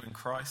believer in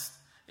Christ,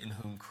 in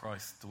whom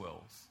Christ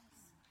dwells.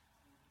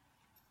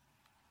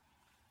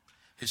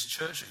 His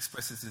church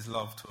expresses his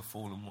love to a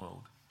fallen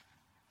world.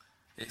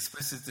 It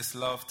expresses this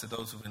love to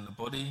those within the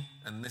body,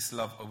 and this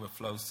love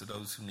overflows to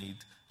those who need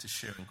to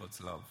share in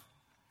God's love.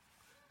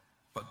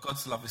 But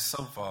God's love is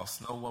so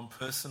vast, no one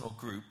person or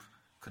group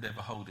could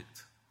ever hold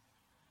it.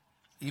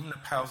 Even the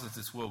powers of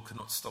this world could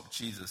not stop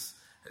Jesus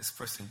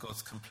expressing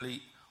God's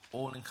complete,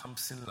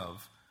 all-encompassing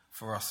love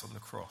for us on the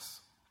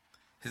cross.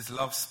 His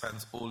love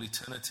spans all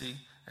eternity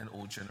and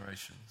all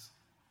generations.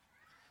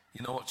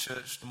 You know what,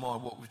 church? The more I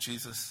walk with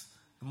Jesus,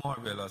 the more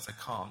I realize I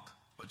can't,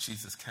 but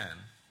Jesus can,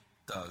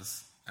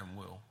 does, and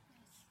will.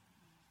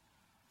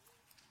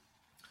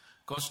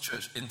 God's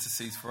church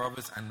intercedes for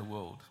others and the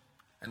world,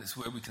 and it's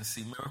where we can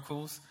see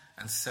miracles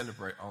and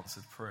celebrate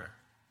answered prayer.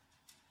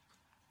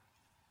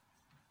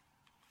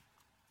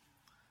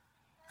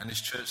 And his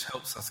church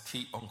helps us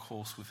keep on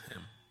course with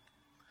him.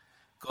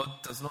 God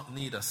does not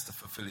need us to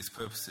fulfill his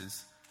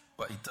purposes,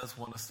 but he does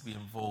want us to be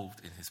involved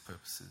in his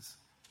purposes.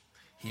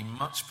 He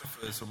much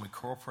prefers when we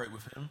cooperate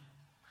with him,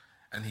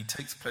 and he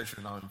takes pleasure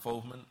in our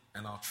involvement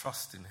and our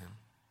trust in him.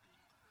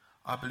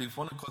 I believe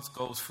one of God's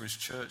goals for his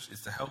church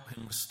is to help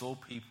him restore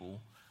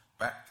people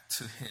back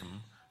to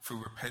him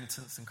through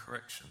repentance and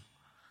correction,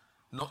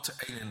 not to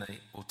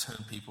alienate or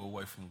turn people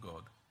away from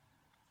God.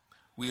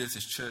 We as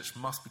his church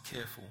must be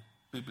careful,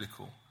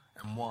 biblical,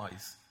 and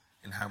wise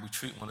in how we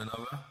treat one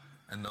another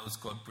and those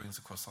God brings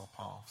across our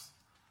paths.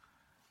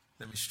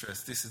 Let me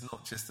stress, this is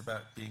not just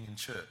about being in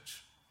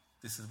church.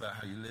 This is about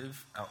how you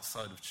live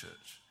outside of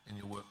church, in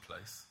your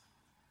workplace,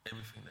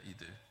 everything that you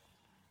do.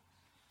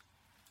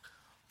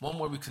 One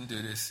way we can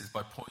do this is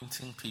by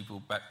pointing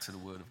people back to the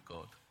Word of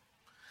God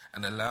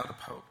and allow the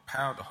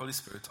power of the Holy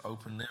Spirit to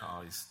open their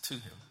eyes to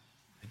him.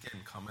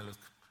 Again, Carmela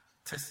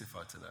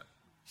testified to that.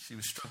 She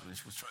was struggling.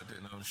 She was trying to do it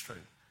in her own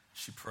strength.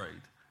 She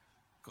prayed.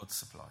 God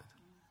supplied.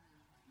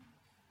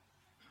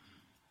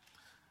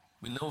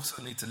 We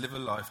also need to live a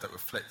life that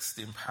reflects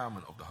the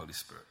empowerment of the Holy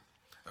Spirit,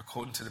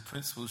 according to the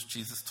principles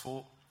Jesus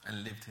taught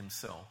and lived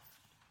himself.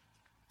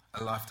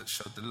 A life that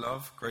showed the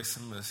love, grace,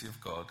 and mercy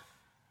of God,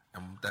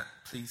 and that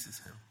pleases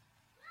him.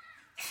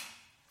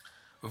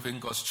 Within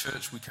God's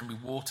church, we can be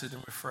watered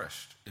and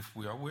refreshed if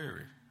we are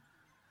weary.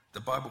 The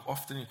Bible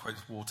often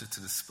equates water to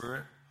the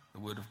Spirit, the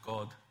Word of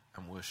God,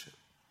 and worship.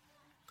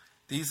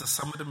 These are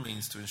some of the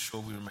means to ensure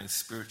we remain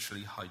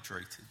spiritually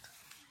hydrated.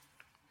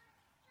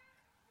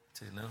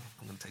 So, you know,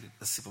 I'm going to take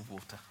a sip of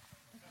water.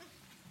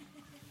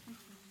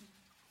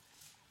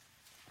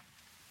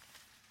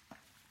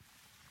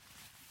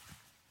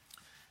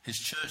 His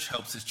church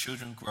helps his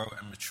children grow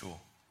and mature.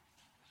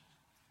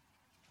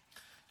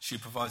 She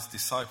provides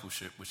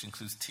discipleship, which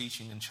includes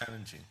teaching and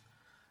challenging,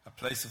 a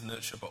place of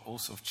nurture but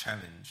also of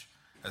challenge,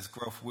 as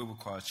growth will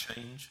require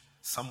change,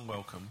 some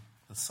welcome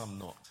and some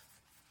not.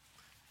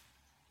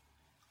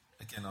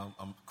 Again,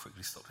 I'll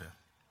quickly stop here.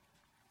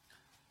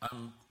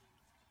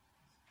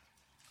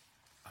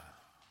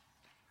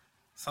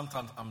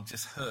 Sometimes I'm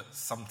just hurt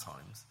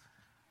sometimes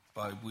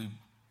by we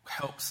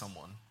help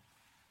someone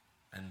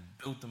and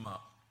build them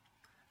up,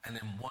 and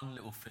then one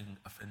little thing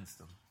offends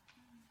them.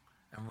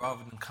 And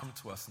rather than come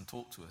to us and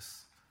talk to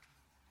us,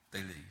 they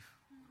leave.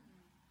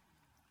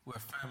 We're a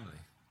family.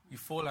 You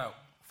fall out.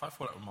 If I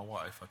fall out with my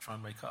wife, I try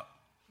and make up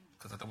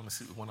because I don't want to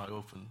sit with one eye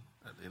open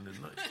at the end of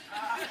the night.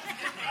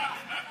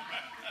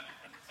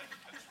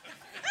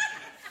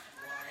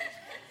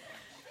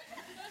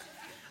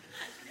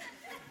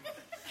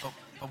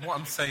 But what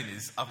I'm saying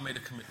is, I've made a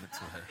commitment to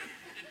her.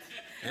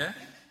 Yeah?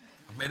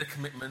 I've made a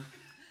commitment.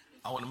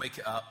 I want to make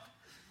it up.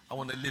 I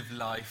want to live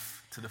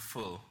life to the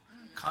full.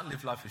 Can't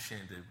live life if she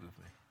ain't there with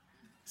me.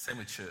 Same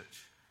with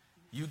church.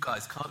 You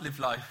guys can't live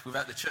life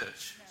without the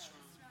church.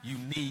 You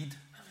need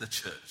the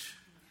church.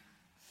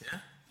 Yeah?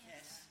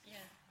 Yes. Yeah.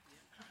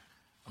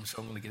 I'm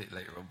sure I'm going to get it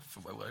later on for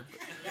my wife.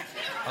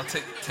 I'll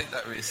take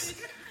that risk.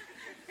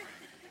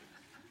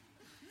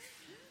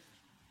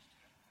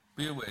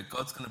 Be aware,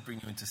 God's going to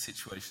bring you into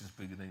situations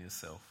bigger than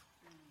yourself.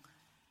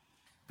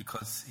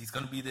 Because he's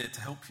going to be there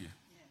to help you.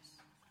 Yes.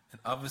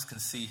 And others can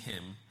see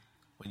him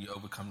when you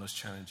overcome those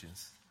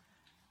challenges.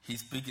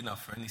 He's big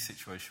enough for any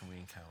situation we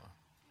encounter.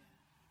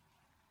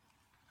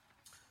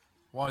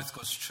 Why is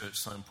God's church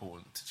so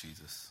important to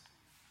Jesus?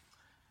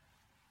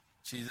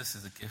 Jesus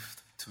is a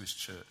gift to his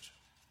church.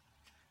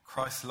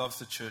 Christ loves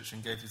the church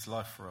and gave his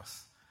life for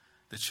us.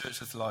 The church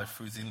has life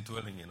through his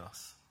indwelling in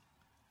us.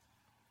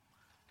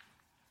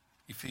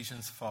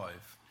 Ephesians 5,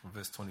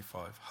 verse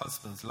 25.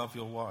 Husbands, love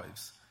your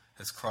wives,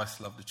 as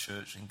Christ loved the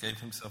church and gave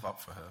himself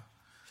up for her,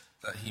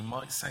 that he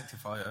might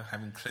sanctify her,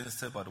 having cleansed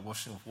her by the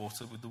washing of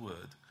water with the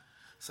word,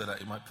 so that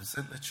he might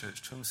present the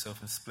church to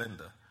himself in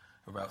splendour,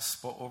 without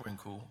spot or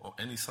wrinkle or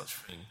any such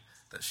thing,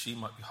 that she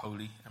might be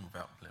holy and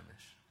without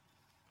blemish.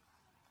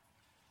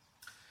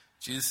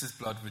 Jesus'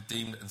 blood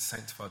redeemed and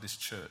sanctified his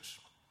church.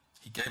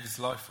 He gave his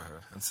life for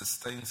her and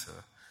sustains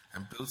her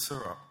and builds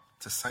her up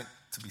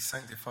to be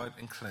sanctified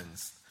and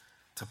cleansed,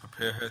 to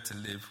prepare her to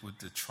live with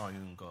the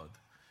triune God.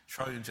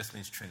 Triune just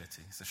means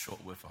Trinity. It's a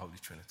short word for Holy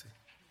Trinity.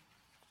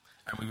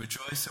 And we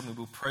rejoice and we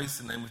will praise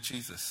the name of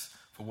Jesus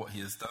for what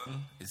he has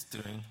done, is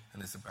doing,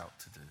 and is about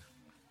to do.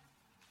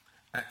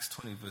 Acts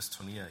 20, verse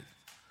 28.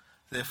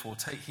 Therefore,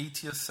 take heed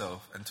to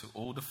yourself and to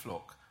all the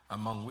flock,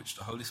 among which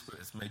the Holy Spirit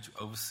has made you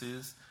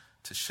overseers,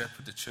 to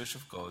shepherd the church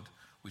of God,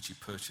 which he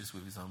purchased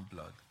with his own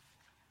blood.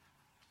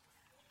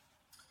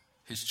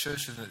 His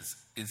church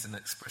is an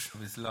expression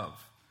of his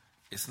love.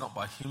 It's not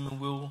by human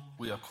will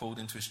we are called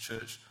into his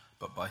church,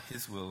 but by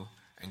his will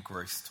and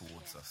grace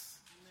towards us.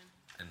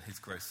 And his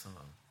grace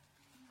alone.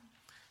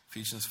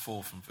 Ephesians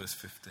 4 from verse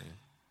 15.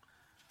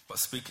 But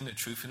speaking the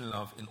truth in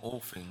love in all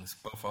things,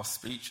 both our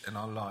speech and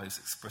our lives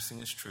expressing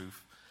his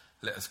truth,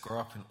 let us grow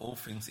up in all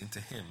things into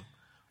him,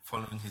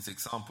 following his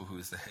example, who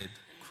is the head,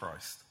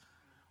 Christ.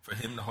 For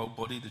him the whole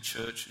body, the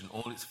church, in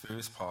all its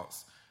various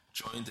parts,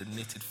 joined and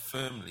knitted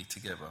firmly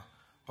together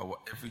by what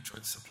every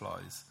joint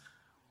supplies,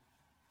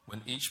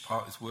 when each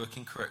part is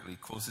working correctly,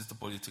 causes the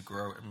body to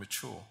grow and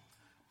mature,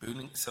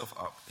 building itself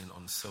up in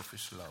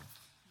unselfish love.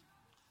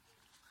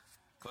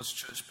 God's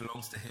church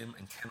belongs to him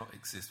and cannot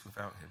exist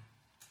without him.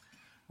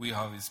 We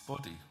are his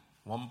body,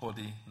 one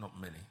body, not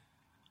many.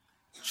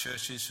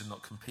 Churches should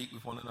not compete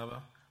with one another,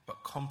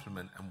 but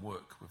complement and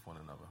work with one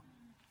another.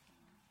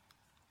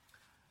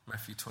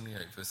 Matthew 28,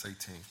 verse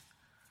 18.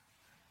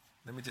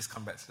 Let me just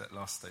come back to that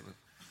last statement.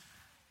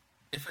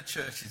 If a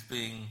church is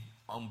being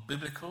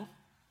unbiblical,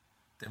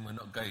 then we're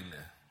not going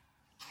there.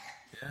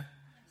 Yeah?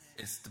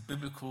 It's the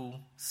biblical,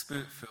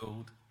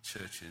 spirit-filled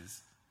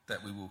churches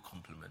that we will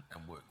complement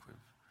and work with.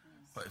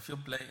 But if you're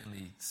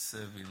blatantly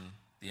serving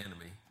the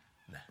enemy,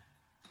 nah.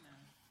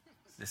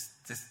 Let's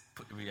just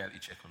put the reality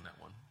check on that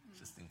one,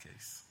 just in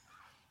case.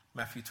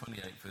 Matthew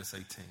 28, verse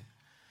 18.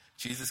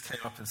 Jesus came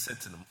up and said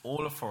to them,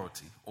 all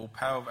authority, all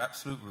power of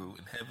absolute rule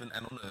in heaven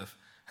and on earth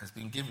has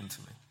been given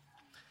to me.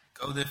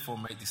 Go therefore,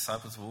 make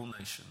disciples of all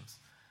nations.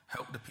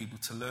 Help the people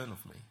to learn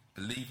of me,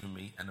 believe in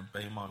me, and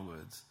obey my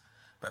words,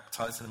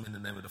 baptizing them in the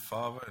name of the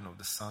Father and of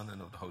the Son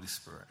and of the Holy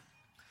Spirit,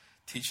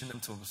 teaching them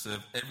to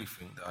observe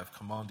everything that I have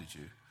commanded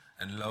you.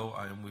 And lo,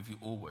 I am with you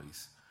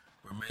always,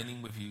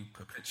 remaining with you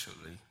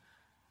perpetually,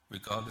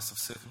 regardless of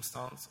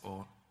circumstance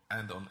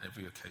and on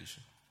every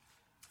occasion,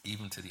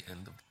 even to the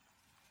end of.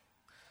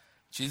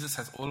 Jesus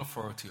has all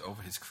authority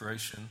over his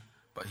creation,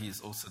 but he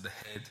is also the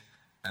head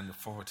and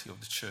authority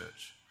of the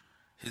church,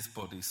 his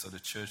body, so the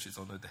church is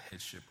under the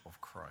headship of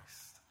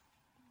Christ.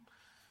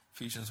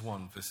 Ephesians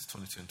 1, verses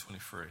 22 and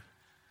 23.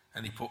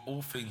 And he put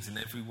all things in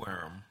every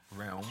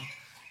realm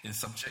in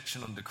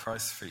subjection under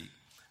Christ's feet,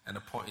 and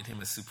appointed him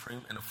as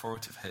supreme and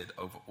authoritative head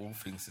over all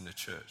things in the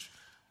church,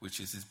 which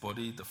is his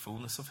body, the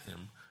fullness of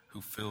him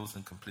who fills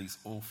and completes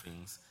all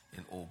things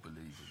in all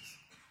believers.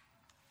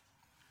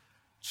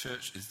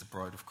 Church is the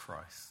bride of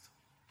Christ.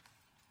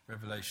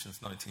 Revelations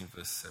 19,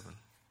 verse 7.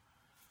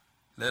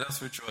 Let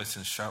us rejoice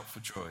and shout for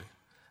joy.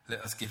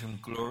 Let us give him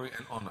glory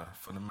and honour,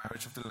 for the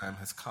marriage of the Lamb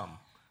has come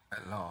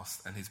at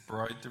last, and his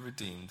bride, the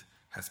redeemed,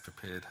 has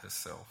prepared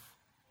herself.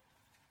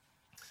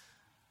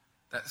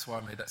 That's why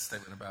I made that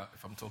statement about,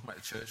 if I'm talking about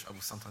the church, I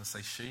will sometimes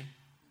say she,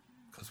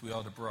 because we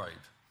are the bride.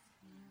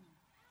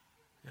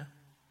 Yeah?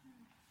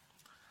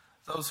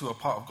 Those who are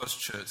part of God's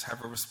church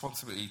have a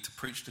responsibility to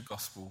preach the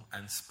gospel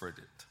and spread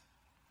it.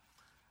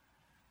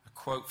 A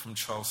quote from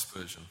Charles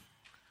Spurgeon: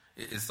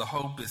 it is the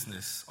whole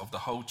business of the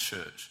whole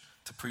church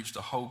to preach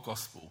the whole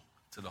gospel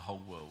to the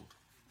whole world.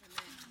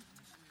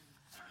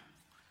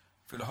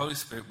 Through the Holy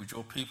Spirit, we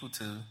draw people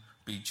to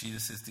be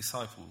Jesus'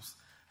 disciples,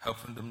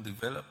 helping them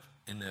develop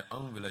in their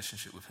own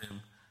relationship with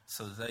him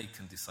so they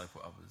can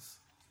disciple others.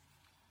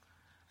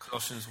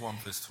 Colossians 1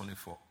 verse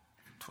 24.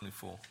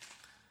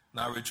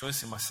 Now I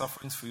rejoice in my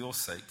sufferings for your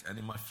sake, and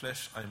in my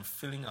flesh I am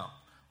filling up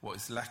what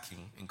is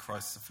lacking in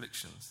Christ's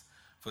afflictions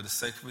for the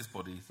sake of his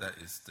body, that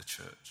is the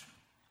church.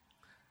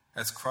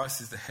 As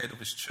Christ is the head of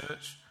his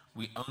church,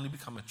 we only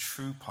become a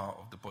true part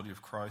of the body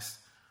of Christ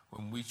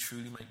when we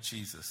truly make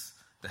Jesus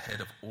the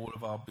head of all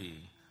of our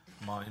being,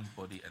 mind,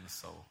 body and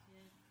soul.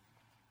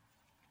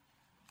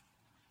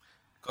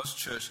 God's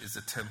church is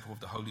the temple of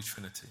the Holy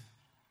Trinity.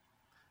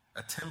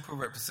 A temple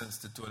represents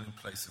the dwelling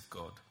place of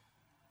God.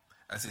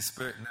 As his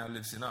Spirit now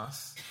lives in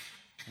us,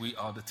 we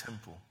are the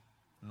temple,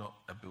 not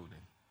a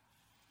building.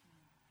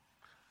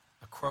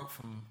 A quote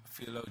from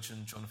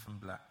theologian Jonathan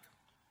Black.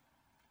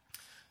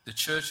 The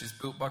church is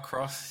built by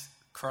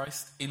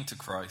Christ into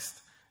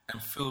Christ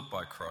and filled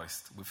by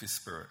Christ with his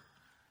Spirit,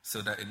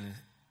 so that it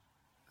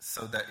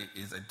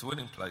is a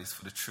dwelling place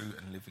for the true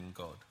and living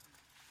God.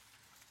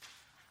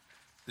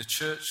 The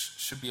church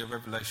should be a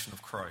revelation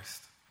of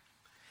Christ.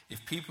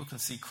 If people can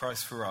see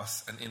Christ through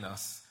us and in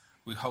us,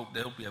 we hope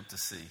they'll be able to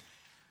see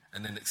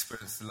and then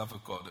experience the love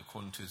of God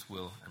according to his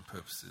will and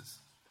purposes.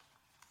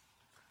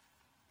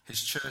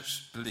 His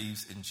church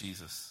believes in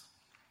Jesus.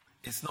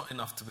 It's not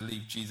enough to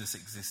believe Jesus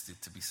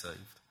existed to be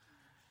saved.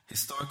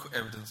 Historical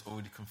evidence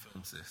already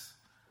confirms this.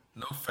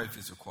 No faith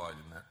is required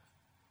in that.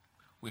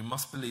 We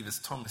must believe, as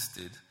Thomas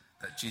did,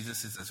 that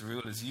Jesus is as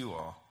real as you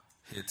are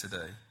here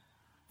today.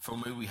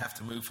 From where we have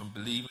to move from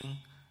believing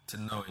to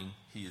knowing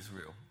he is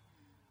real.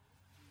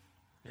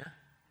 Yeah?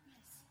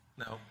 Yes.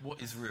 Now,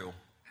 what is real?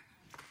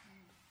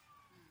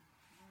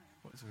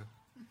 What is real?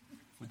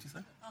 Would you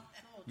say?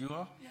 You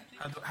are?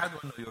 How do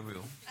I know you're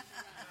real?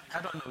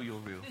 How do I know you're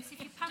real? Because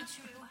if you punch,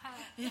 it will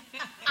hurt.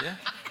 Yeah?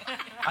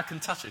 I can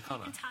touch it,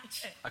 can't I? You can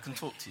touch it. I can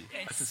talk to you.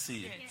 Yes. I can see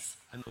you. Yes.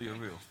 I know you're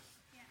real.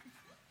 Yeah.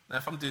 Now,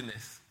 if I'm doing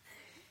this,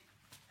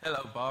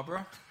 hello,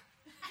 Barbara.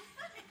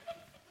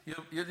 You're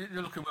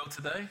looking well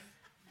today.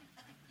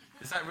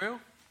 Is that real? No.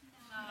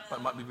 But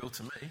it might be real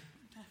to me.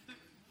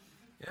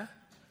 Yeah?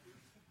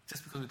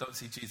 Just because we don't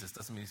see Jesus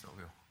doesn't mean he's not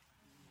real.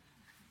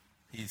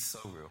 He is so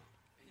real.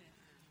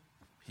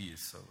 He is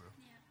so real.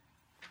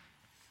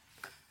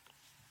 Yeah.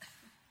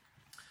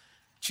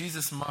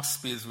 Jesus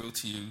must be as real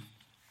to you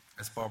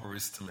as Barbara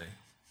is to me.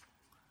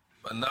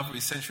 But another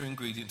essential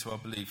ingredient to our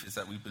belief is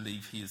that we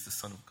believe he is the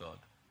Son of God.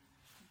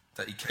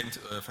 That he came to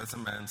earth as a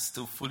man,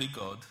 still fully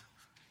God,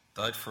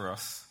 died for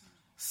us,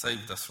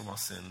 saved us from our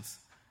sins,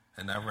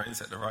 and now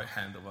reigns at the right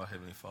hand of our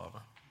Heavenly Father.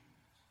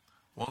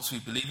 Once we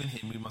believe in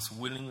him, we must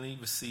willingly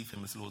receive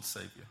him as Lord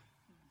Saviour.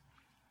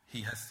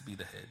 He has to be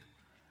the head.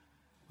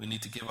 We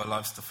need to give our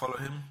lives to follow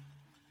him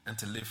and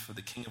to live for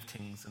the King of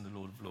Kings and the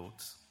Lord of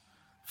Lords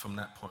from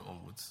that point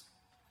onwards.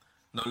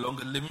 No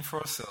longer living for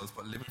ourselves,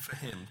 but living for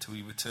him till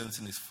he returns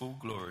in his full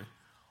glory,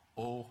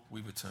 or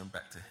we return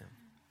back to him.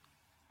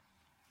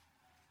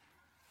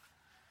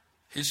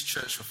 His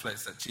church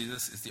reflects that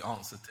Jesus is the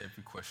answer to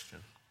every question,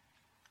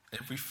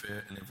 every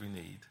fear and every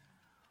need.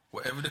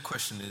 Whatever the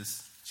question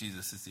is,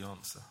 Jesus is the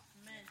answer.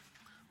 Amen.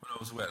 When I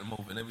was away at the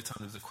Malvern, every time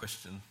there was a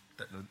question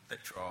that the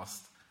lecturer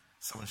asked,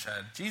 someone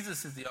shouted,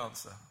 Jesus is the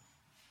answer.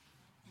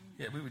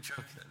 Yeah, we were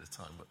joking at the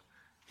time, but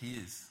he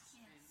is.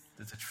 Yes.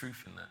 There's a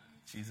truth in that.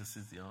 Jesus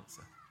is the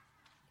answer.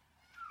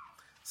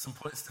 Some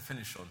points to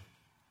finish on.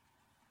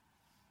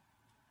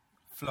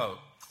 Flob.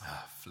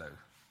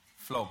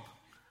 Flob.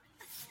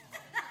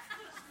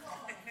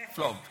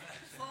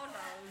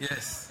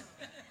 Yes.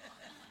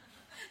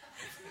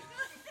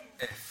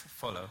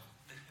 Follow.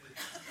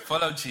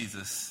 Follow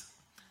Jesus.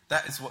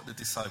 That is what the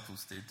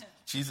disciples did.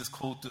 Jesus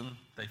called them,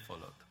 they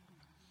followed.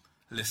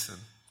 Listen.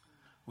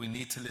 We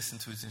need to listen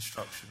to his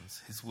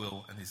instructions, his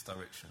will and his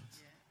directions.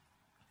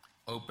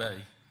 Obey.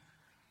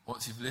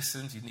 Once you've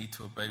listened, you need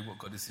to obey what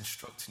God is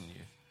instructing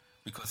you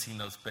because he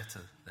knows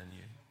better than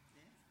you.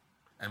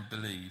 And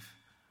believe.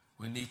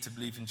 We need to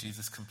believe in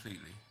Jesus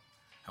completely.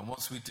 And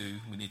once we do,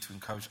 we need to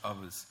encourage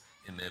others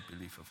in their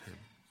belief of him.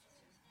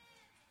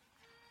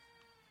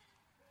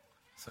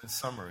 So in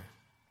summary,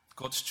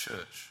 God's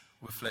church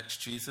reflects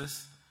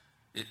Jesus.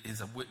 It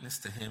is a witness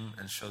to him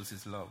and shows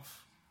his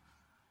love.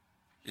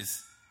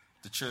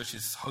 The church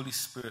is Holy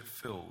Spirit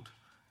filled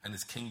and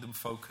is kingdom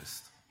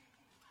focused.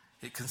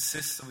 It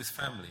consists of his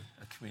family,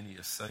 a community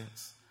of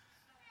saints,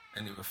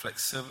 and it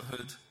reflects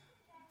servanthood,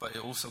 but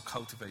it also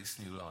cultivates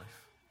new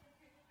life.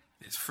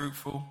 It's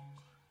fruitful,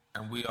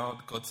 and we are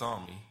God's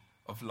army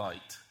of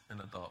light in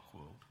a dark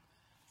world.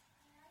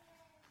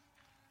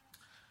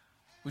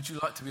 Would you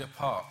like to be a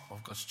part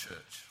of God's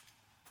church?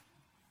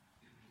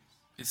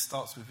 It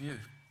starts with you.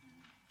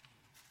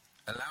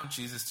 Allow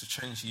Jesus to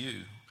change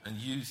you and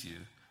use you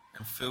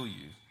and fill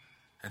you,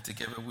 and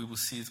together we will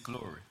see his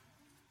glory.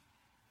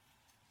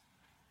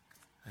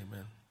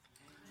 Amen.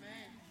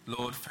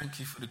 Lord, thank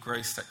you for the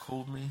grace that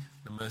called me,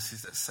 the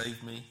mercies that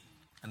saved me,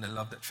 and the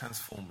love that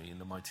transformed me in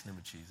the mighty name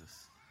of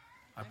Jesus.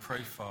 I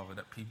pray, Father,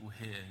 that people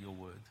hear your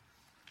word.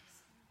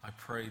 I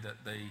pray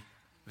that they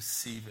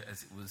receive it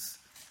as it was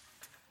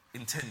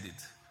intended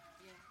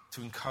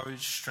to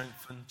encourage,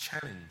 strengthen,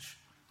 challenge.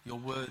 Your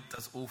word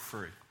does all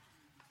three.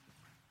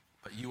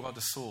 But you are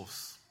the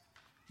source.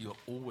 You are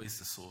always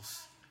the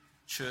source.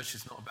 Church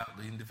is not about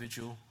the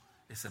individual,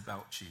 it's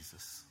about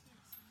Jesus.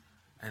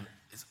 And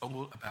it's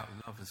all about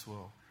love as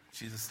well.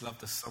 Jesus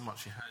loved us so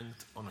much, he hanged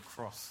on a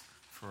cross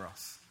for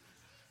us.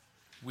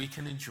 We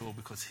can endure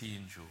because he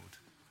endured.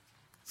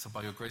 So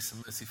by your grace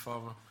and mercy,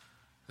 Father,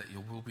 let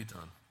your will be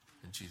done.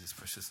 In Jesus'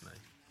 precious name.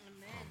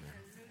 Amen. Amen.